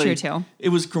completely, that's true too. It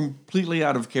was completely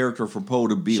out of character for Poe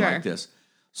to be like this.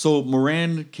 So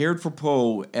Moran cared for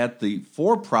Poe at the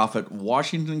for-profit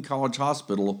Washington College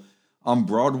Hospital on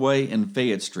Broadway and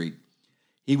Fayette Street.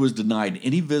 He was denied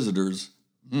any visitors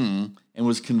and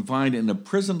was confined in a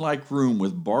prison-like room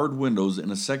with barred windows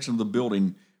in a section of the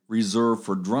building reserved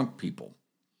for drunk people.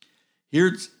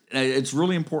 Here, it's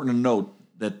really important to note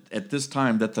that at this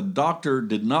time that the doctor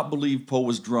did not believe Poe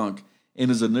was drunk in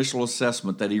his initial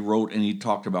assessment that he wrote and he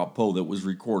talked about Poe that was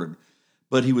recorded,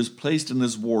 but he was placed in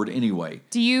this ward anyway.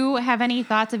 Do you have any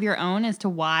thoughts of your own as to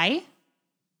why?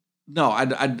 No, I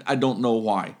don't know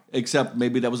why, except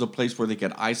maybe that was a place where they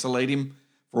could isolate him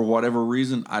for whatever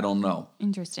reason. I don't know.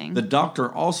 Interesting. The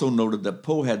doctor also noted that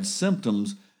Poe had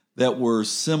symptoms that were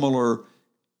similar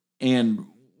and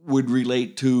would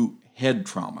relate to head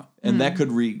trauma, and that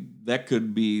could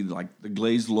be like the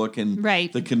glazed look and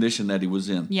the condition that he was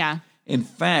in. Yeah. In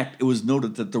fact, it was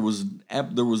noted that there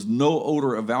was no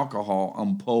odor of alcohol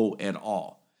on Poe at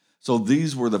all. So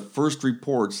these were the first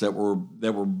reports that were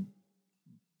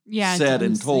said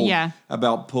and told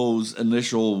about Poe's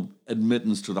initial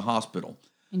admittance to the hospital.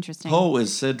 Interesting. Poe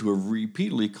is said to have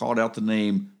repeatedly called out the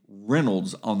name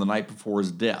Reynolds on the night before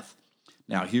his death.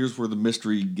 Now, here's where the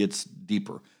mystery gets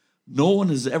deeper. No one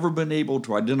has ever been able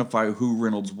to identify who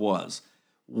Reynolds was.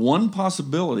 One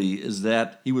possibility is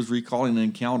that he was recalling an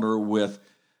encounter with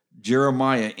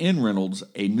Jeremiah N. Reynolds,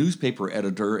 a newspaper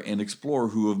editor and explorer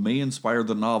who may inspire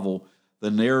the novel The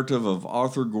Narrative of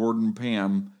Arthur Gordon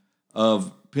Pym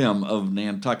of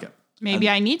Nantucket. Maybe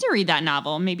I need to read that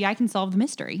novel. Maybe I can solve the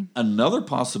mystery. Another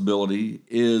possibility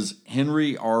is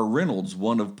Henry R. Reynolds,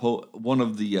 one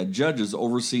of the judges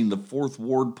overseeing the 4th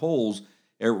Ward polls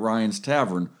at Ryan's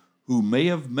Tavern, who may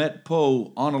have met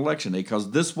Poe on Election Day,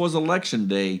 because this was Election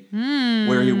Day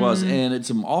where he was. And it's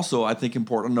also, I think,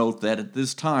 important to note that at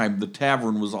this time, the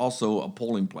tavern was also a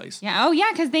polling place. Yeah. Oh, yeah,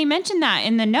 because they mentioned that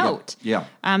in the note. Yeah.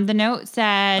 The note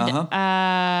said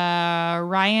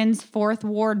Ryan's 4th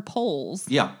Ward polls.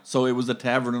 Yeah, so it was a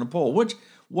tavern and a poll, which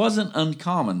wasn't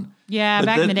uncommon. Yeah,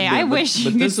 back in the day. I wish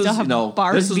you could still have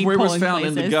bars This is where it was found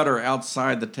places. in the gutter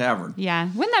outside the tavern. Yeah.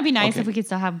 Wouldn't that be nice if we could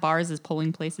still have bars as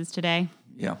polling places today?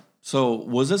 Yeah. So,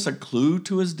 was this a clue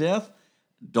to his death?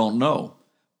 Don't know.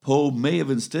 Poe may have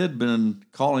instead been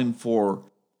calling for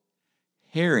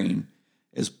Herring,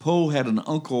 as Poe had an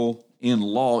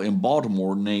uncle-in-law in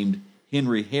Baltimore named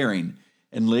Henry Herring.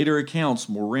 In later accounts,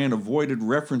 Moran avoided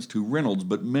reference to Reynolds,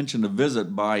 but mentioned a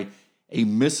visit by a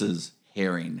Mrs.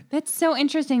 Herring. That's so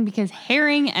interesting because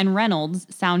Herring and Reynolds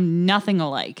sound nothing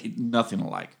alike. Nothing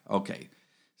alike. Okay.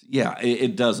 Yeah,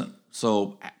 it doesn't.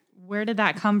 So where did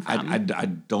that come from? I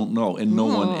don't know, and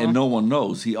no one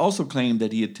knows. He also claimed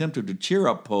that he attempted to cheer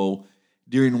up Poe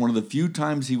during one of the few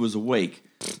times he was awake.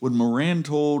 When Moran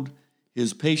told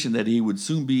his patient that he would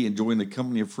soon be enjoying the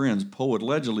company of friends, Poe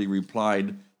allegedly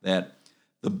replied that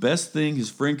the best thing his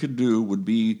friend could do would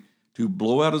be to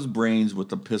blow out his brains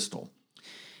with a pistol.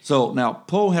 So now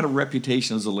Poe had a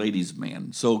reputation as a ladies'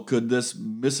 man. So could this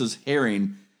Mrs.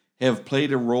 Herring have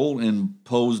played a role in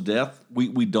Poe's death?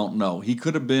 We don't know. He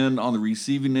could have been on the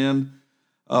receiving end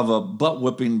of a butt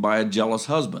whipping by a jealous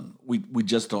husband. We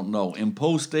just don't know. In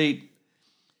Poe's state,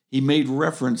 he made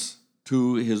reference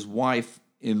to his wife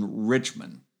in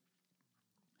Richmond.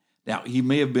 Now, he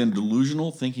may have been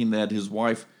delusional, thinking that his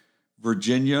wife,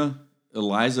 Virginia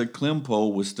Eliza Clem Poe,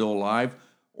 was still alive,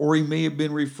 or he may have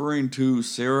been referring to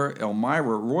Sarah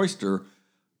Elmira Royster,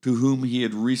 to whom he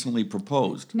had recently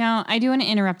proposed. Now, I do want to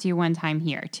interrupt you one time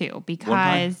here, too,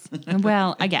 because,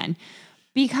 well, again,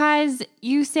 because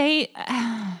you say,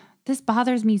 this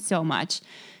bothers me so much.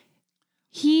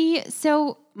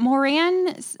 So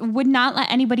Moran would not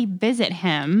let anybody visit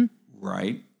him.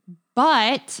 Right.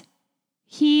 But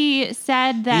he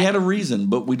said that he had a reason,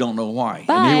 but we don't know why.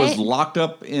 And he was locked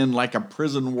up in like a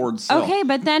prison ward cell. Okay,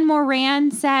 but then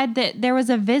Moran said that there was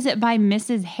a visit by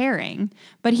Mrs. Herring,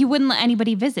 but he wouldn't let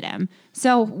anybody visit him.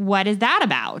 So what is that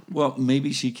about? Well,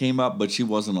 maybe she came up, but she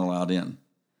wasn't allowed in.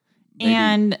 Maybe.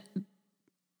 And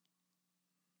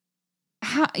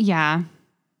yeah,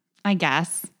 I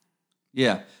guess.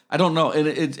 Yeah, I don't know.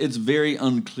 It's very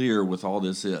unclear with all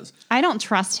this is. I don't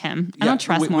trust him. I don't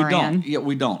trust Moran.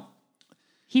 We don't.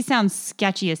 He sounds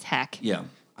sketchy as heck. Yeah.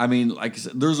 I mean, like I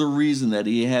said, there's a reason that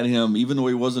he had him, even though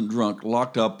he wasn't drunk,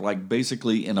 locked up like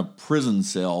basically in a prison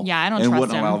cell. Yeah, I don't trust him. And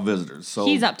wouldn't allow visitors. So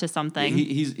he's up to something.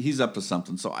 He's up to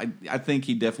something. So I think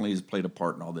he definitely has played a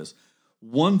part in all this.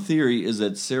 One theory is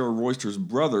that Sarah Royster's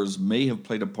brothers may have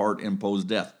played a part in Poe's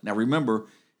death. Now remember,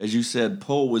 as you said,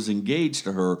 Poe was engaged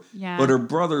to her, but her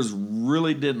brothers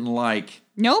really didn't like...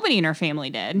 Nobody in her family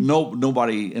did.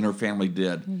 Nobody in her family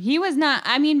did. He was not...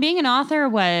 I mean, being an author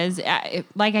was,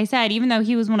 like I said, even though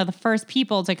he was one of the first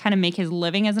people to kind of make his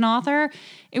living as an author,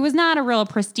 it was not a real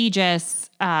prestigious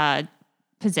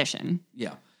position.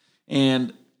 Yeah.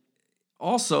 And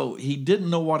also, he didn't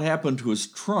know what happened to his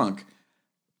trunk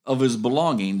of his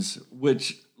belongings,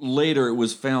 which... later it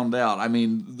was found out. I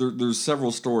mean, there's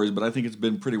several stories, but I think it's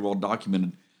been pretty well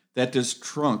documented that this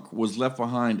trunk was left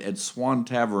behind at Swan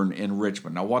Tavern in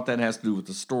Richmond. Now, what that has to do with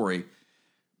the story,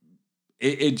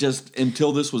 it just,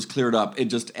 until this was cleared up, it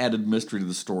just added mystery to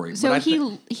the story. So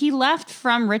he left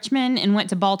from Richmond and went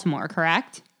to Baltimore,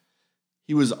 correct?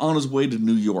 He was on his way to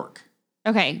New York.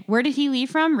 Okay, where did he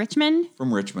leave from? Richmond?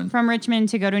 From Richmond. From Richmond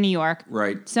to go to New York.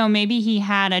 Right. So maybe he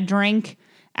had a drink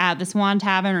at the Swan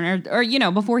Tavern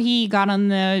or before he got on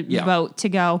the boat to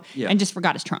go and just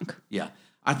forgot his trunk. Yeah.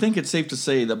 I think it's safe to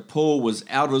say that Poe was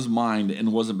out of his mind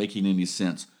and wasn't making any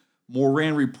sense.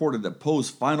 Moran reported that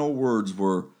Poe's final words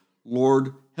were,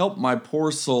 "Lord, help my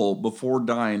poor soul," before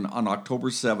dying on October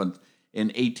 7th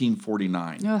in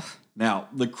 1849. Ugh. Now,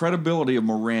 the credibility of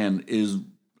Moran is,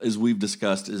 as we've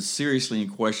discussed, is seriously in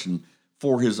question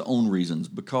for his own reasons.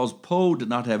 Because Poe did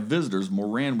not have visitors,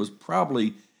 Moran was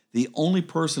probably the only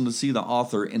person to see the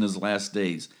author in his last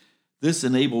days. This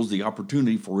enables the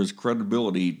opportunity for his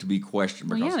credibility to be questioned.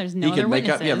 Well, there's no other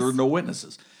witnesses. there were no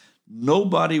witnesses.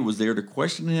 Nobody was there to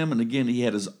question him, and again, he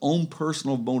had his own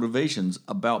personal motivations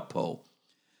about Poe.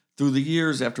 Through the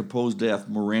years after Poe's death,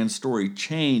 Moran's story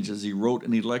changed as he wrote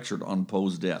and he lectured on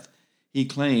Poe's death. He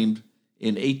claimed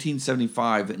in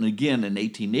 1875 and again in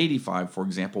 1885, for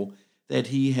example, that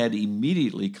he had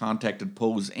immediately contacted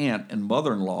Poe's aunt and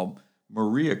mother-in-law,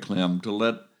 Maria Clem, to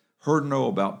let her know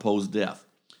about Poe's death.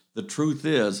 The truth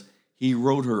is, he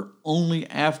wrote her only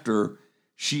after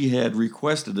she had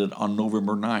requested it on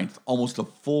November 9th, almost a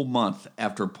full month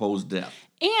after Poe's death.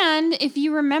 And if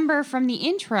you remember from the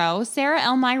intro, Sarah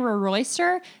Elmira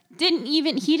Royster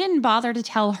didn't bother to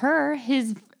tell her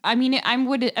I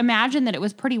would imagine that it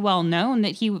was pretty well known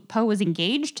that Poe was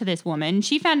engaged to this woman.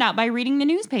 She found out by reading the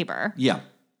newspaper. Yeah.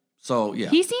 So, yeah.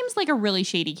 He seems like a really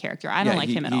shady character. I don't like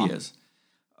him at all. He is.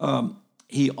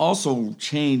 He also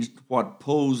changed what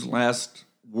Poe's last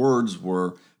words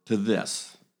were to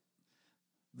this.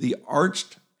 "The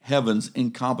arched heavens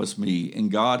encompass me, and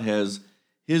God has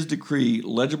his decree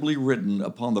legibly written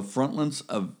upon the frontlets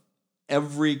of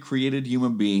every created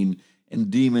human being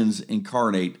and demons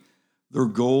incarnate. Their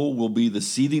goal will be the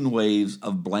seething waves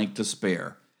of blank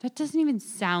despair. That doesn't even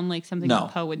sound like something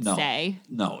that Poe would say.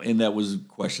 No, and that was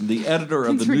questioned. The editor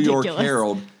of the New York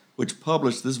Herald, which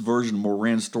published this version of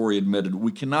Moran's story, admitted,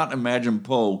 "We cannot imagine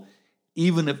Poe,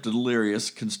 even if delirious,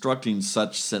 constructing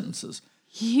such sentences."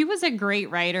 He was a great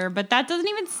writer, but that doesn't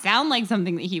even sound like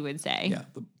something that he would say. Yeah.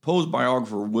 Poe's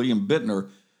biographer, William Bittner,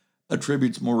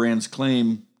 attributes Moran's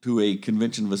claim to a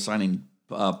convention of assigning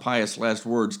pious last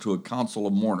words to a council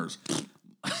of mourners.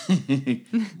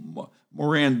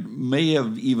 Moran may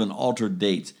have even altered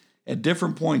dates. At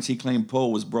different points, he claimed Poe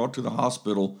was brought to the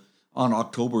hospital on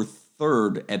October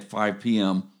 3rd at 5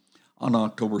 p.m., on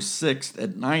October 6th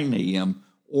at 9 a.m.,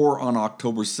 or on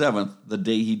October 7th, the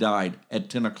day he died, at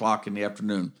 10 o'clock in the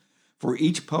afternoon. For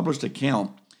each published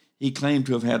account, he claimed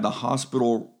to have had the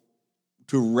hospital,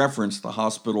 to reference the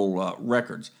hospital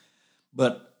records.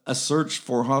 But a search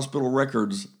for hospital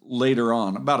records later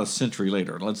on, about a century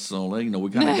later, we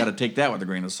kind of got to take that with a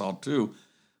grain of salt too,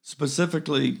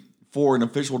 specifically for an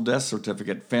official death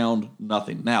certificate, found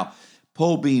nothing. Now,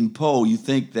 Poe being Poe, you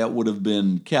think that would have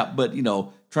been kept, but,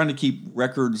 trying to keep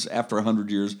records after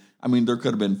 100 years, there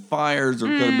could have been fires, there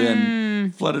could have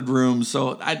been flooded rooms,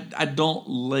 so I don't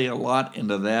lay a lot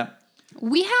into that.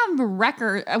 We have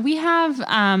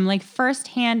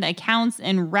firsthand accounts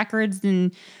and records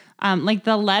and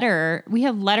the letter. We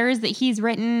have letters that he's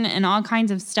written and all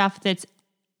kinds of stuff that's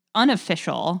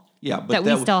unofficial. Yeah, but that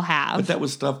we still have. But that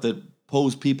was stuff that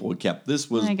Poe's people had kept. This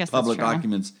was public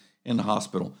documents in the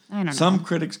hospital. I don't know. Some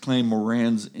critics claim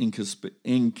Moran's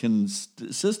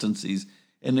inconsistencies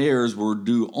and errors were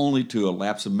due only to a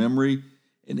lapse of memory,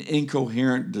 an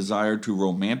incoherent desire to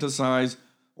romanticize,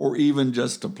 or even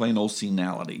just a plain old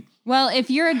senility. Well, if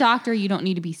you're a doctor, you don't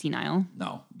need to be senile.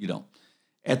 No, you don't.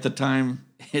 At the time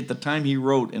he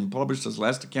wrote and published his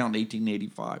last account in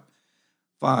 1885,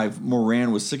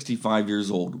 Moran was 65 years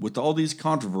old. With all these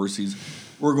controversies,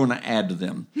 we're going to add to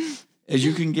them. As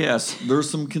you can guess, there's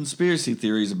some conspiracy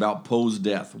theories about Poe's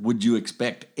death. Would you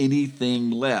expect anything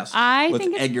less with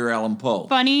Edgar Allan Poe?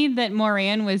 Funny that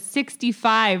Moran was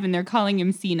 65 and they're calling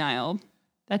him senile.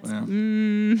 That's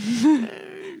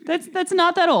that's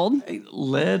not that old.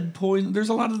 Lead poison. There's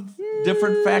a lot of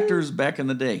different factors back in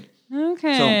the day.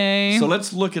 Okay. So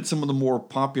let's look at some of the more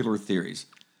popular theories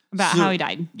about how he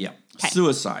died. Yeah. Okay.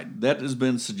 Suicide. That has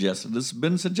been suggested. It's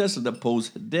been suggested that Poe's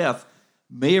death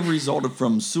may have resulted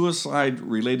from suicide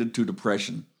related to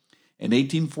depression. In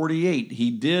 1848, he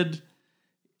did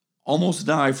almost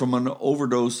die from an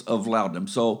overdose of laudanum.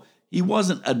 So he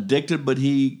wasn't addicted, but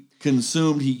he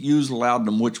used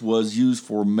laudanum, which was used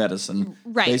for medicine.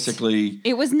 Right. Basically.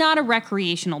 It was not a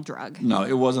recreational drug. No,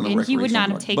 it wasn't a recreational drug. And he would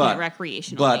not have taken it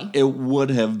recreationally. But it would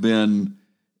have been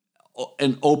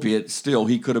an opiate. Still,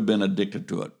 he could have been addicted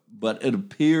to it. But it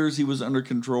appears he was under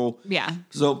control. Yeah.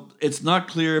 So it's not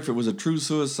clear if it was a true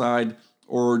suicide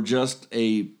or just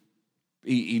he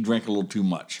drank a little too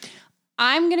much.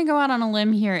 I'm going to go out on a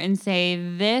limb here and say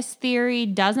this theory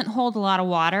doesn't hold a lot of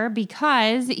water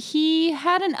because he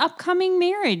had an upcoming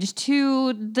marriage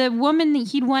to the woman that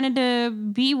he'd wanted to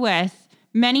be with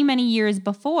many, many years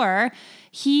before.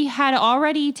 He had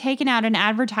already taken out an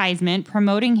advertisement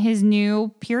promoting his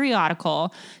new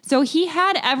periodical. So he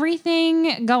had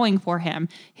everything going for him.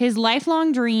 His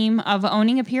lifelong dream of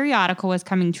owning a periodical was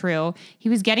coming true. He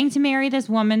was getting to marry this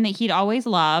woman that he'd always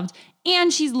loved,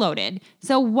 and she's loaded.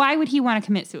 So why would he want to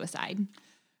commit suicide?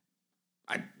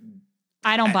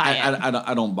 I don't buy it.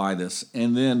 I don't buy this.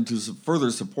 And then to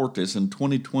further support this, in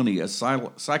 2020, a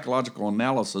psychological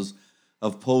analysis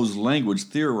of Poe's language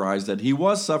theorized that he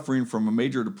was suffering from a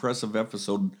major depressive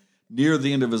episode near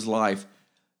the end of his life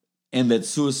and that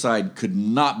suicide could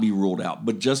not be ruled out.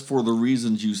 But just for the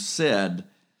reasons you said,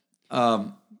 I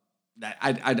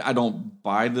don't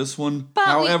buy this one. But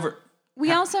however...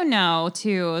 We also know,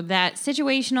 too, that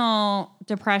situational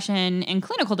depression and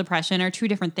clinical depression are two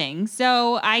different things.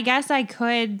 So I guess I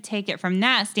could take it from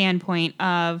that standpoint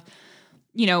of...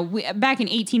 back in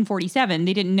 1847,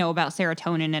 they didn't know about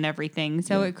serotonin and everything.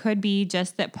 So it could be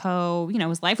just that Poe,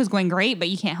 his life was going great, but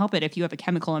you can't help it if you have a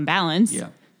chemical imbalance. Yeah.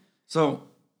 So,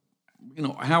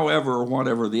 however or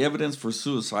whatever, the evidence for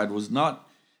suicide was not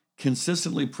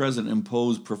consistently present in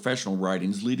Poe's professional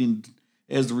writings, leading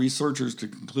as the researchers to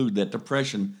conclude that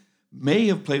depression may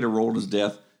have played a role in his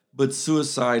death, but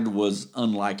suicide was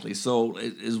unlikely. So,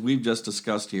 as we've just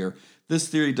discussed here, this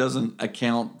theory doesn't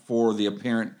account for the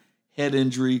apparent head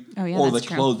injury or the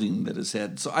clothing that is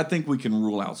head. So I think we can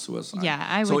rule out suicide. Yeah,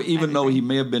 I would. So even though he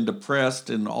may have been depressed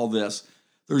and all this,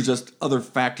 there's just other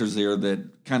factors there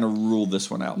that kind of rule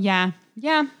this one out. Yeah.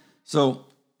 So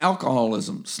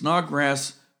alcoholism.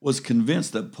 Snodgrass was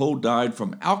convinced that Poe died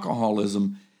from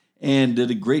alcoholism and did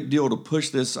a great deal to push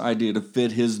this idea to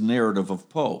fit his narrative of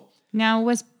Poe. Now,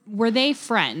 were they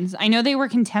friends? I know they were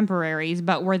contemporaries,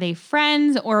 but were they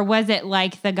friends, or was it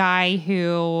like the guy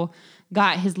who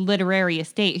got his literary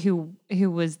estate who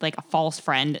was like a false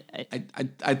friend?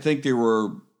 I think they were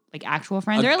like actual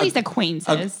friends, or at least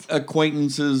acquaintances.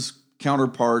 Acquaintances,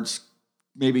 counterparts,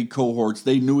 maybe cohorts.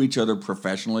 They knew each other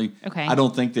professionally. Okay. I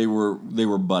don't think they were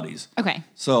buddies. Okay.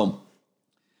 So,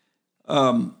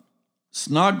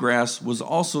 Snodgrass was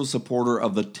also a supporter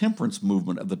of the temperance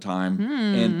movement of the time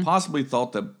and possibly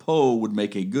thought that Poe would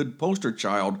make a good poster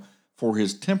child for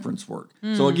his temperance work.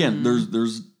 So again,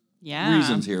 there's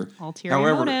reasons here.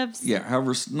 Ulterior motives.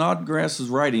 However, Snodgrass's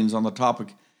writings on the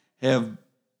topic have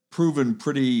proven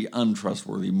pretty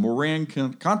untrustworthy. Moran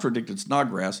contradicted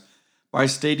Snodgrass by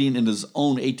stating in his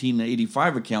own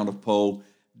 1885 account of Poe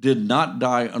did not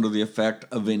die under the effect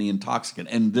of any intoxicant.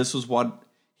 And this was what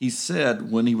he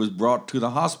said when he was brought to the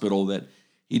hospital, that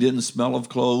he didn't smell of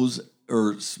clothes,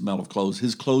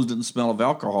 his clothes didn't smell of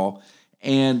alcohol,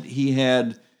 and he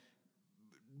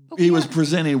was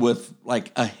presenting with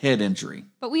like a head injury.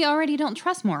 But we already don't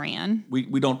trust Moran.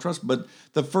 We don't trust, but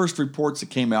the first reports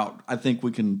that came out, I think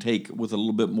we can take with a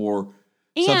little bit more.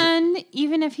 And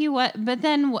even if he was,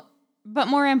 but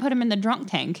Moran put him in the drunk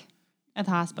tank at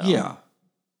the hospital. Yeah.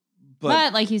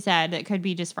 But like you said, it could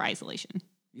be just for isolation.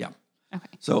 Yeah. Okay.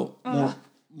 So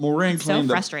Moran claimed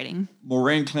frustrating.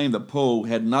 Moran claimed that Poe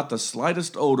had not the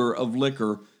slightest odor of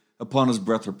liquor upon his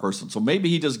breath or person. So maybe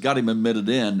he just got him admitted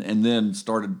in and then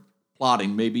started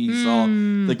plotting. Maybe he saw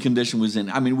the condition was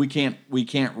in. I mean, we can't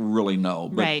really know.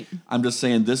 But right. I'm just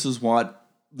saying this is what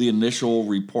the initial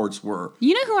reports were.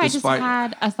 You know who I just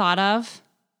had a thought of?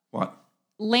 What?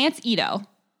 Lance Ito.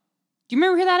 Do you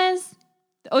remember who that is?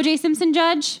 The O.J. Simpson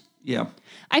judge? Yeah.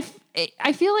 I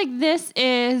feel like this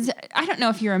is, I don't know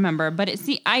if you remember, but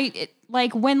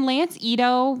like when Lance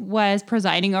Ito was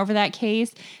presiding over that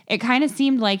case, it kind of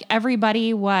seemed like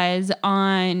everybody was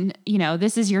on,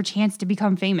 this is your chance to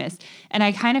become famous. And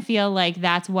I kind of feel like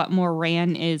that's what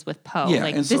Moran is with Poe. Yeah,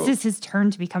 like this is his turn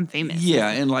to become famous. Yeah,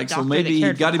 and like so maybe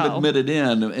he got him admitted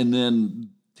in and then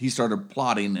he started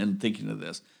plotting and thinking of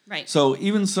this. Right. So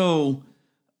even so,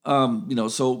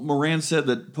 so Moran said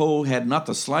that Poe had not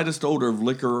the slightest odor of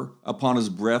liquor upon his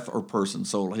breath or person.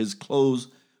 So his clothes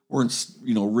weren't,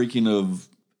 reeking of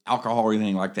alcohol or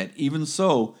anything like that. Even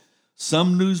so,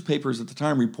 some newspapers at the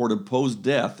time reported Poe's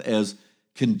death as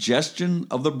congestion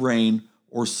of the brain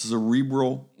or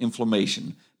cerebral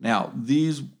inflammation. Now,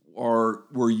 these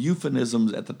were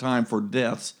euphemisms at the time for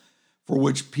deaths for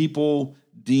which people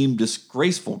deemed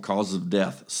disgraceful causes of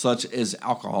death, such as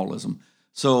alcoholism.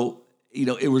 So,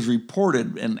 it was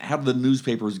reported, and how did the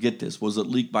newspapers get this? Was it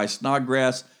leaked by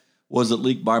Snodgrass? Was it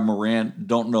leaked by Moran?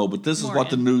 Don't know, but this is what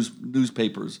the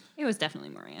newspapers. It was definitely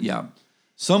Moran. Yeah.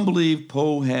 Some believe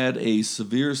Poe had a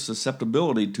severe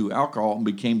susceptibility to alcohol and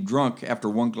became drunk after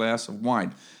one glass of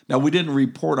wine. Now, we didn't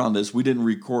report on this. We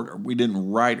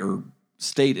didn't write or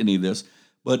state any of this,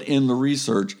 but in the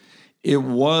research, it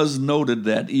was noted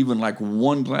that even like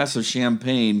one glass of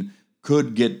champagne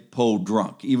could get Poe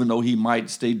drunk, even though he might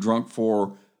stay drunk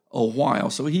for a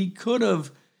while. So he could have...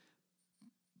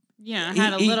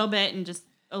 had a little bit and just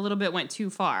a little bit went too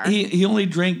far. He only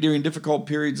drank during difficult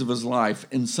periods of his life,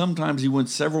 and sometimes he went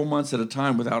several months at a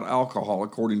time without alcohol,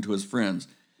 according to his friends.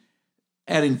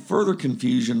 Adding further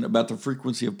confusion about the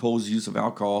frequency of Poe's use of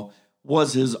alcohol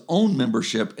was his own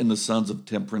membership in the Sons of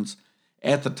Temperance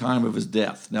at the time of his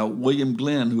death. Now, William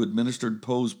Glenn, who administered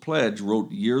Poe's pledge,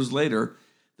 wrote years later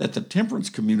that the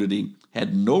temperance community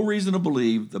had no reason to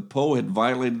believe that Poe had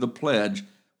violated the pledge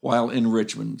while in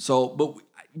Richmond. So, but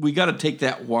we got to take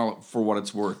that for what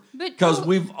it's worth. Because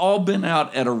we've all been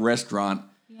out at a restaurant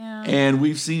and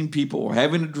we've seen people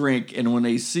having a drink, and when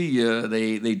they see you,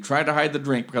 they try to hide the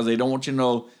drink because they don't want you to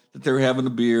know that they're having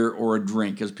a beer or a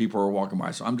drink as people are walking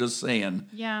by. So I'm just saying,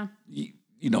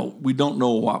 we don't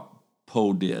know what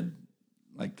Poe did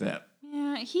like that.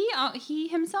 Yeah, he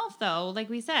himself, though, like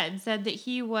we said that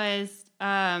he was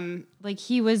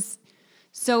he was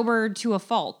sober to a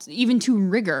fault, even to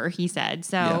rigor, he said.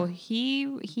 So he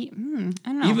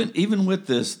I don't know. Even with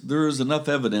this, there is enough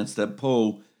evidence that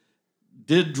Poe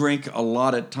did drink a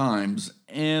lot at times,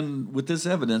 and with this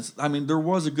evidence, I mean, there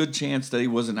was a good chance that he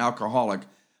was an alcoholic,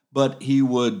 but he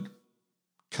would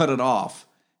cut it off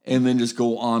and then just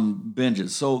go on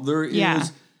binges. So there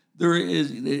is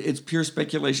it's pure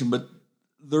speculation, but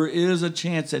there is a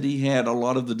chance that he had a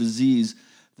lot of the disease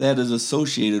that is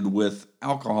associated with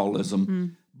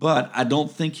alcoholism, but I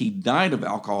don't think he died of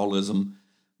alcoholism.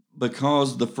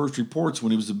 because the first reports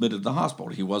when he was admitted to the hospital,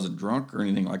 he wasn't drunk or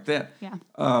anything like that. Yeah.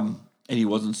 And he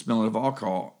wasn't smelling of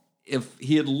alcohol. If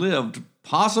he had lived,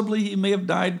 possibly he may have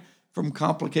died from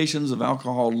complications of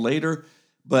alcohol later,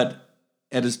 but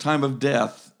at his time of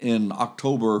death in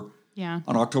October, on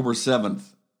October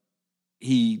 7th,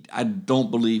 I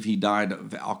don't believe he died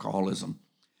of alcoholism.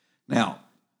 Now,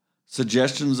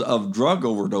 suggestions of drug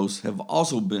overdose have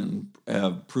also been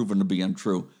proven to be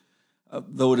untrue.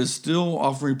 Though it is still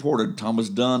often reported, Thomas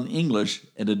Dunn English,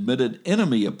 an admitted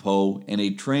enemy of Poe and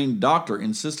a trained doctor,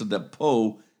 insisted that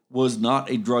Poe was not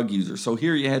a drug user. So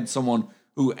here you had someone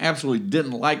who absolutely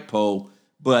didn't like Poe,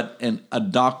 but a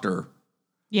doctor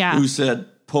who said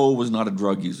Poe was not a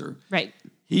drug user. Right.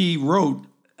 He wrote,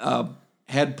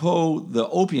 had Poe the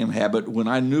opium habit when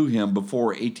I knew him before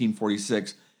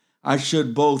 1846, I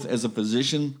should both as a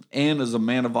physician and as a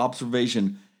man of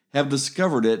observation have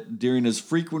discovered it during his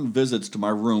frequent visits to my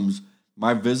rooms,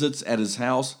 my visits at his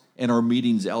house, and our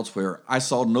meetings elsewhere. I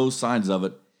saw no signs of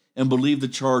it and believe the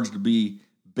charge to be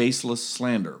baseless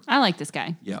slander. I like this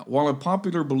guy. Yeah. While a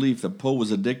popular belief that Poe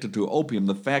was addicted to opium,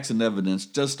 the facts and evidence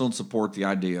just don't support the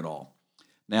idea at all.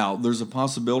 Now, there's a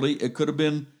possibility it could have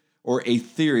been, or a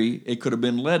theory, it could have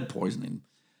been lead poisoning.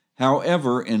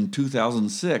 However, in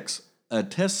 2006, a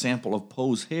test sample of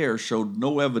Poe's hair showed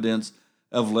no evidence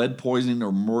of lead poisoning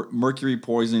or mercury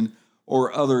poisoning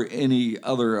or any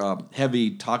other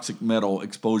heavy toxic metal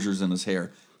exposures in his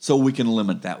hair. So we can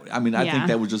limit that. I mean, I think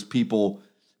that was just people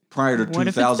prior to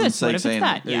 2006 saying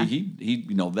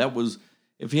that was,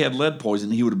 if he had lead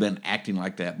poisoning, he would have been acting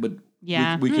like that. But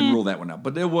we can rule that one out.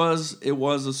 But it was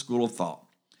a school of thought.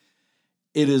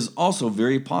 It is also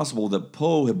very possible that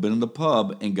Poe had been in the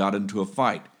pub and got into a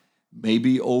fight,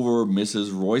 maybe over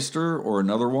Mrs. Royster or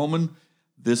another woman.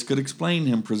 This could explain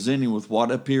him presenting with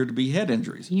what appeared to be head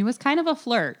injuries. He was kind of a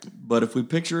flirt. But if we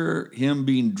picture him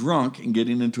being drunk and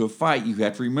getting into a fight, you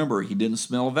have to remember he didn't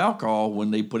smell of alcohol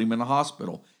when they put him in the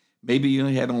hospital. Maybe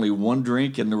he had only one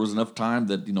drink and there was enough time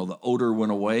that, the odor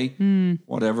went away,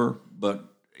 whatever. But,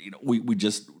 we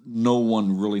just, no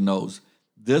one really knows.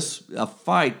 A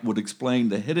fight would explain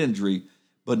the head injury,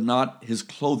 but not his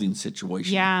clothing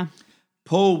situation. Yeah.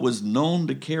 Poe was known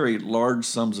to carry large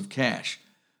sums of cash.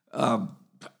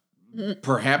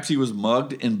 Perhaps he was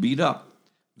mugged and beat up.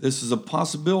 This is a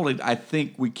possibility I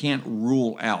think we can't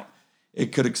rule out.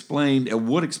 It would explain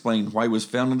why he was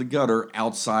found in the gutter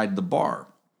outside the bar.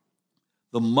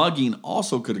 The mugging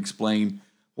also could explain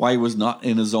why he was not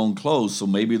in his own clothes. So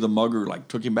maybe the mugger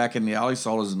took him back in the alley,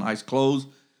 saw his nice clothes,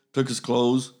 took his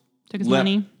clothes, took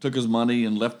his money,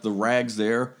 and left the rags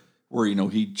there where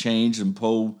he changed, and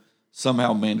Poe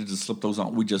somehow managed to slip those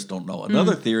on. We just don't know.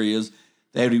 Another theory is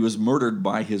that he was murdered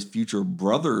by his future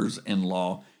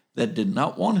brothers-in-law that did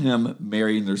not want him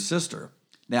marrying their sister.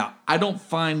 Now, I don't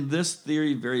find this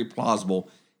theory very plausible,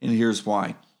 and here's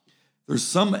why. There's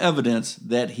some evidence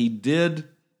that he did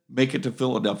make it to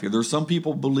Philadelphia. There's some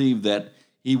people believe that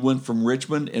he went from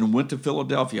Richmond and went to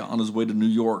Philadelphia on his way to New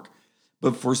York,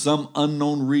 but for some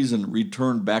unknown reason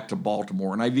returned back to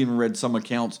Baltimore. And I've even read some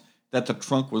accounts that the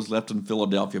trunk was left in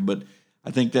Philadelphia, but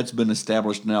I think that's been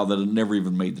established now that it never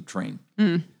even made the train.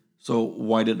 So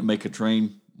why didn't it make a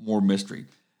train? More mystery.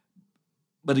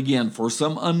 But again, for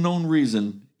some unknown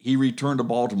reason, he returned to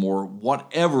Baltimore.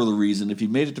 Whatever the reason, if he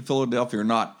made it to Philadelphia or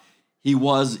not, he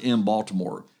was in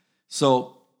Baltimore.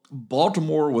 So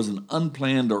Baltimore was an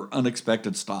unplanned or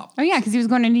unexpected stop. Oh, yeah, because he was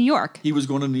going to New York. He was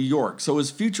going to New York. So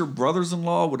his future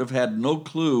brothers-in-law would have had no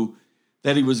clue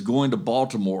that he was going to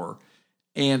Baltimore.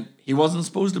 And he wasn't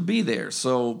supposed to be there.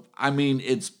 So,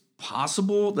 it's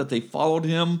possible that they followed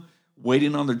him,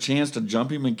 waiting on their chance to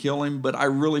jump him and kill him. But I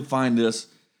really find this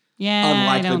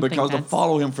unlikely because to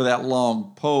follow him for that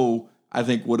long, Poe, I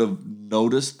think, would have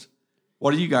noticed.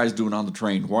 What are you guys doing on the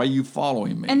train? Why are you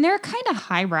following me? And they're kind of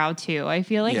highbrow, too. I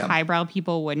feel like highbrow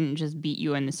people wouldn't just beat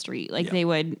you in the street. They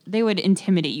would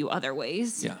intimidate you other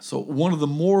ways. Yeah. So one of the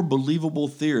more believable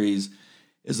theories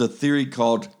is a theory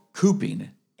called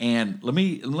cooping. And let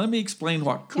me explain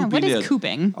what cooping is. What is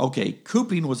cooping? Okay,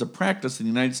 cooping was a practice in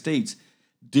the United States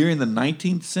during the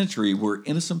 19th century where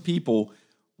innocent people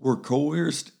were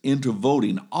coerced into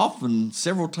voting, often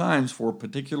several times for a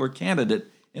particular candidate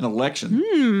in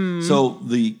election. So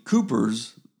the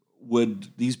coopers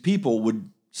these people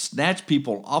would snatch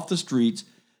people off the streets.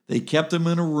 They kept them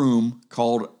in a room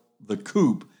called the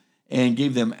coop and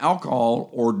gave them alcohol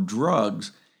or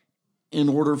drugs in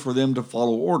order for them to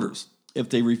follow orders. If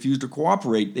they refused to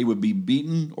cooperate, they would be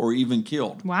beaten or even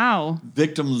killed. Wow.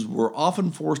 Victims were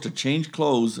often forced to change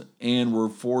clothes and were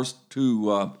forced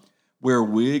to wear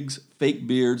wigs, fake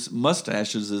beards,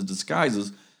 mustaches as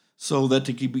disguises so that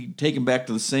they could be taken back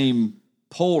to the same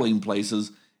polling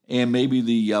places, and maybe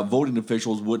the voting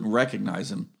officials wouldn't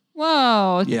recognize him.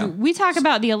 Whoa. Yeah. We talk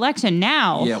about the election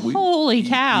now. Yeah, Holy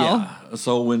cow. Yeah.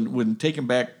 So when taken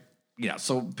back,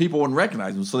 so people wouldn't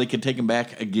recognize him, so they could take him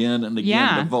back again and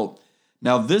again to vote.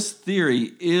 Now, this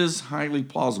theory is highly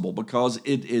plausible because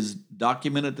it is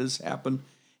documented this happened,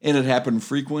 and it happened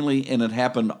frequently, and it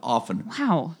happened often.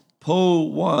 Wow. Poe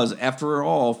was, after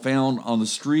all, found on the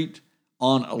street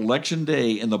on Election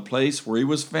Day, and the place where he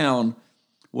was found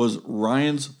was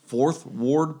Ryan's 4th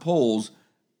Ward polls,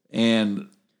 and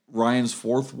Ryan's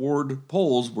 4th Ward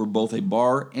polls were both a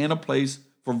bar and a place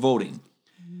for voting.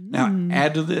 Now,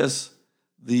 add to this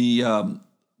the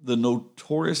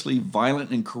notoriously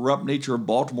violent and corrupt nature of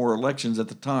Baltimore elections at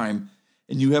the time,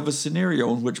 and you have a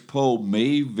scenario in which Poe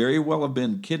may very well have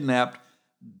been kidnapped,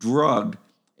 drugged,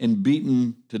 and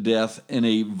beaten to death in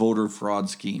a voter fraud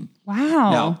scheme.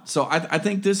 Wow. Now, so I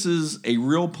think this is a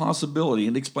real possibility.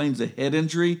 It explains the head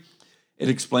injury. It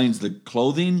explains the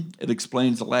clothing. It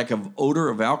explains the lack of odor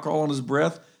of alcohol in his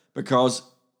breath because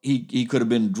he could have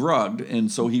been drugged,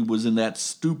 and so he was in that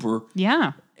stupor.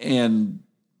 Yeah. And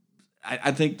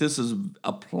I think this is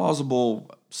a plausible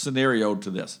scenario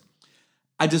to this.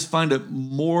 I just find it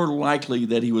more likely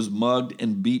that he was mugged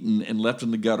and beaten and left in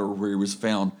the gutter where he was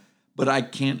found, but I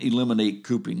can't eliminate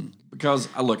cooping because,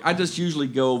 I just usually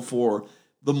go for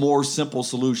the more simple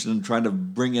solution and try to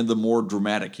bring in the more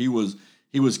dramatic. He was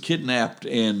kidnapped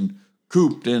and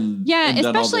cooped and yeah, and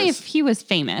done all especially this. if he was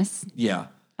famous Yeah.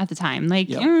 at the time.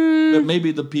 But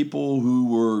maybe the people who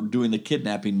were doing the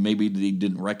kidnapping, maybe they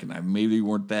didn't recognize him. Maybe they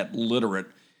weren't that literate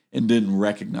and didn't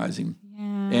recognize him.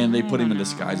 And they put him in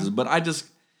disguises. But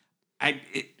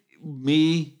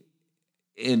me,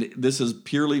 and this is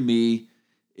purely me,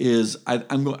 is I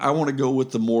want to go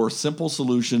with the more simple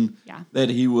solution that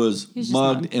he was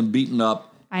mugged and beaten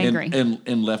up I agree.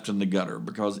 And left in the gutter,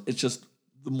 because it's just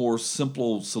the more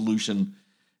simple solution,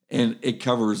 and it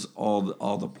covers all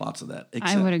the plots of that.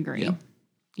 I would agree.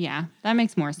 Yeah, that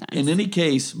makes more sense. In any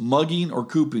case, mugging or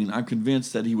cooping, I'm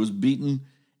convinced that he was beaten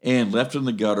and left in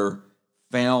the gutter,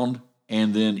 found,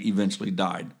 and then eventually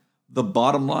died. The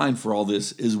bottom line for all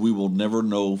this is we will never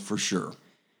know for sure.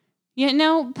 Yeah,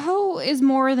 no, Poe is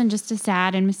more than just a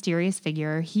sad and mysterious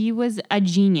figure. He was a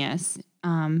genius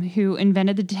who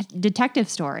invented the detective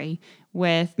story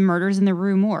with Murders in the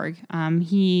Rue Morgue.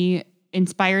 He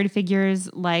inspired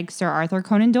figures like Sir Arthur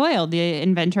Conan Doyle, the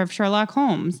inventor of Sherlock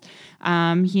Holmes.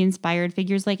 He inspired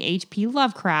figures like H.P.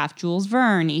 Lovecraft, Jules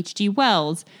Verne, H.G.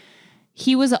 Wells.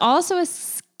 He was also a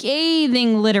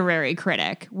scathing literary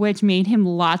critic, which made him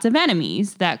lots of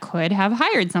enemies that could have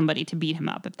hired somebody to beat him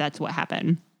up if that's what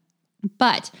happened.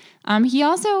 But he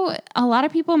also, a lot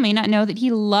of people may not know that he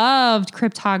loved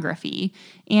cryptography,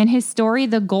 and his story,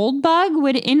 The Gold Bug,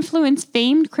 would influence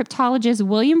famed cryptologist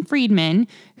William Friedman,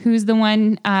 who's the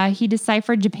one he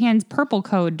deciphered Japan's purple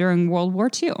code during World War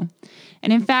II.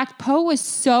 And in fact, Poe was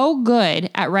so good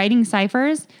at writing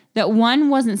ciphers that one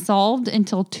wasn't solved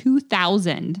until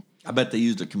 2000. I bet they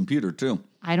used a computer too.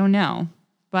 I don't know.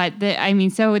 But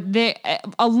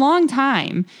a long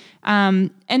time.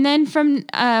 And then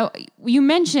you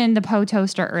mentioned the Poe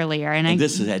toaster earlier, and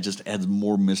this just adds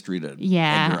more mystery to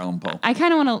Edgar Allan Poe. I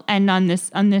kind of want to end on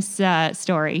this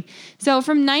story. So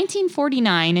from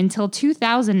 1949 until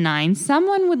 2009,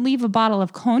 someone would leave a bottle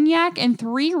of cognac and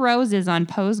 3 roses on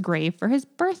Poe's grave for his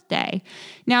birthday.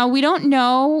 Now, we don't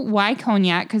know why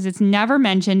cognac, because it's never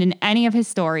mentioned in any of his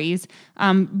stories.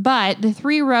 But the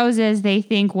 3 roses, they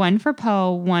think one for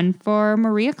Poe, one for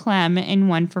Maria Clem, and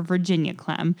one for Virginia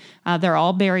Clem. They're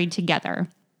all buried together.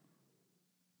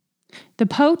 The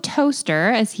Poe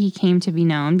toaster, as he came to be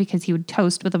known because he would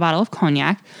toast with a bottle of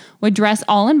cognac, would dress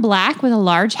all in black with a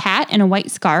large hat and a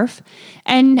white scarf.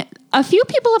 And a few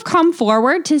people have come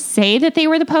forward to say that they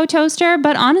were the Poe toaster,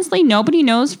 but honestly, nobody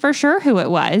knows for sure who it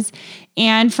was.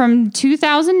 And from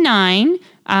 2009,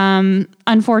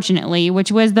 unfortunately,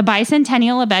 which was the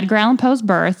bicentennial of Edgar Allan Poe's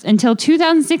birth, until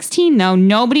 2016, though,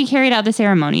 nobody carried out the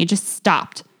ceremony. It just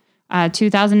stopped.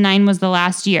 2009 was the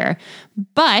last year.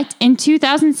 But in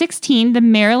 2016, the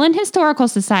Maryland Historical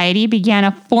Society began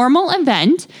a formal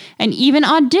event and even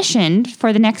auditioned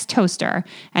for the next toaster.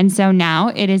 And so now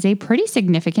it is a pretty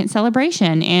significant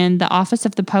celebration. And the office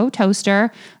of the Poe toaster,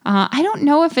 I don't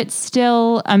know if it's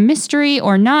still a mystery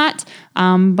or not,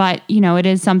 but, it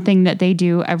is something that they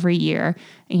do every year.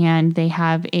 And they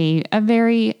have a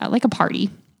very, like a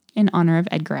party in honor of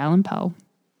Edgar Allan Poe.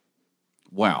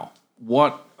 Wow.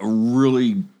 What a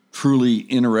really, truly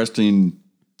interesting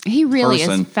He really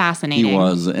person is fascinating. He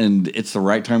was, and it's the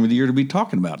right time of the year to be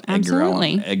talking about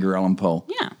Absolutely. Edgar Allan Poe.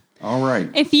 Yeah. All right.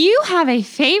 If you have a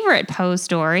favorite Poe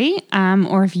story,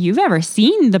 or if you've ever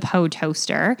seen the Poe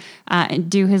toaster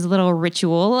do his little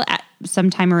ritual at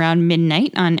sometime around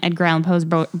midnight on Edgar Allan Poe's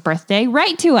birthday,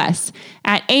 write to us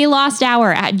at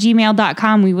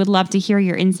alosthour@gmail.com. We would love to hear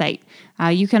your insight.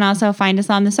 You can also find us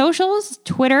on the socials,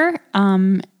 Twitter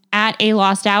at A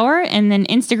Lost Hour, and then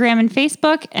Instagram and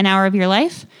Facebook, An Hour of Your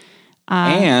Life.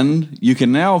 And you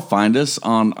can now find us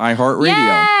on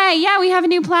iHeartRadio. Yeah, we have a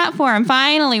new platform.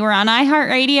 Finally, we're on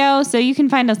iHeartRadio, so you can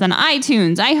find us on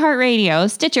iTunes,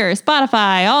 iHeartRadio, Stitcher,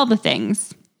 Spotify, all the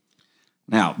things.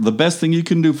 Now, the best thing you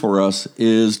can do for us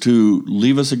is to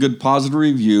leave us a good positive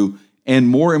review, and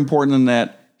more important than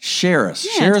that, share us.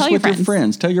 Yeah, share us tell with your your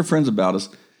friends. Tell your friends about us.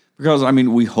 Because, I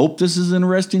mean, we hope this is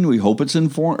interesting. We hope it's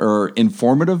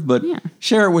informative, but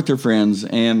share it with your friends.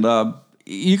 And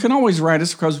you can always write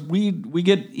us because we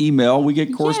get email, we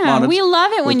get correspondence. We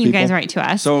love it when you guys write to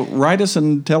us. So write us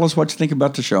and tell us what you think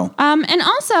about the show. And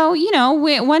also,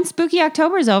 once Spooky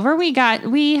October is over, we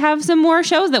have some more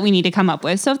shows that we need to come up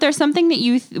with. So if there's something that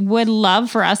you would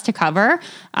love for us to cover,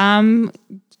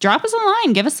 drop us a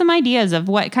line. Give us some ideas of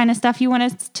what kind of stuff you want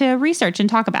us to research and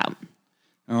talk about.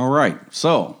 All right.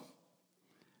 So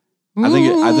I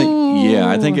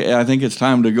think it's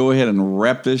time to go ahead and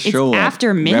wrap this show up. It's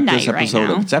after midnight right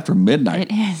now. It's after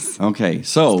midnight. It is. Okay,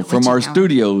 so from our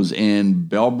studios in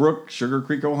Bellbrook, Sugar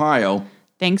Creek, Ohio.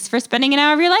 Thanks for spending an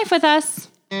hour of your life with us.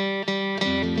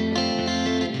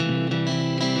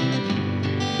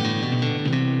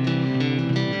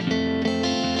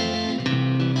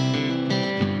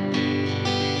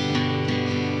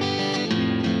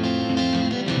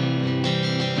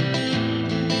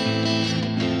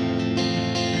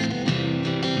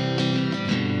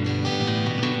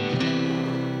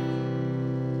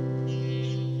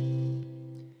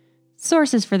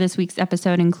 Sources for this week's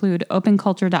episode include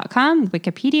openculture.com,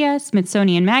 Wikipedia,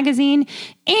 Smithsonian Magazine,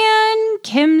 and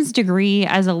Kim's degree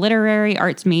as a literary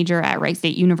arts major at Wright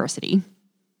State University.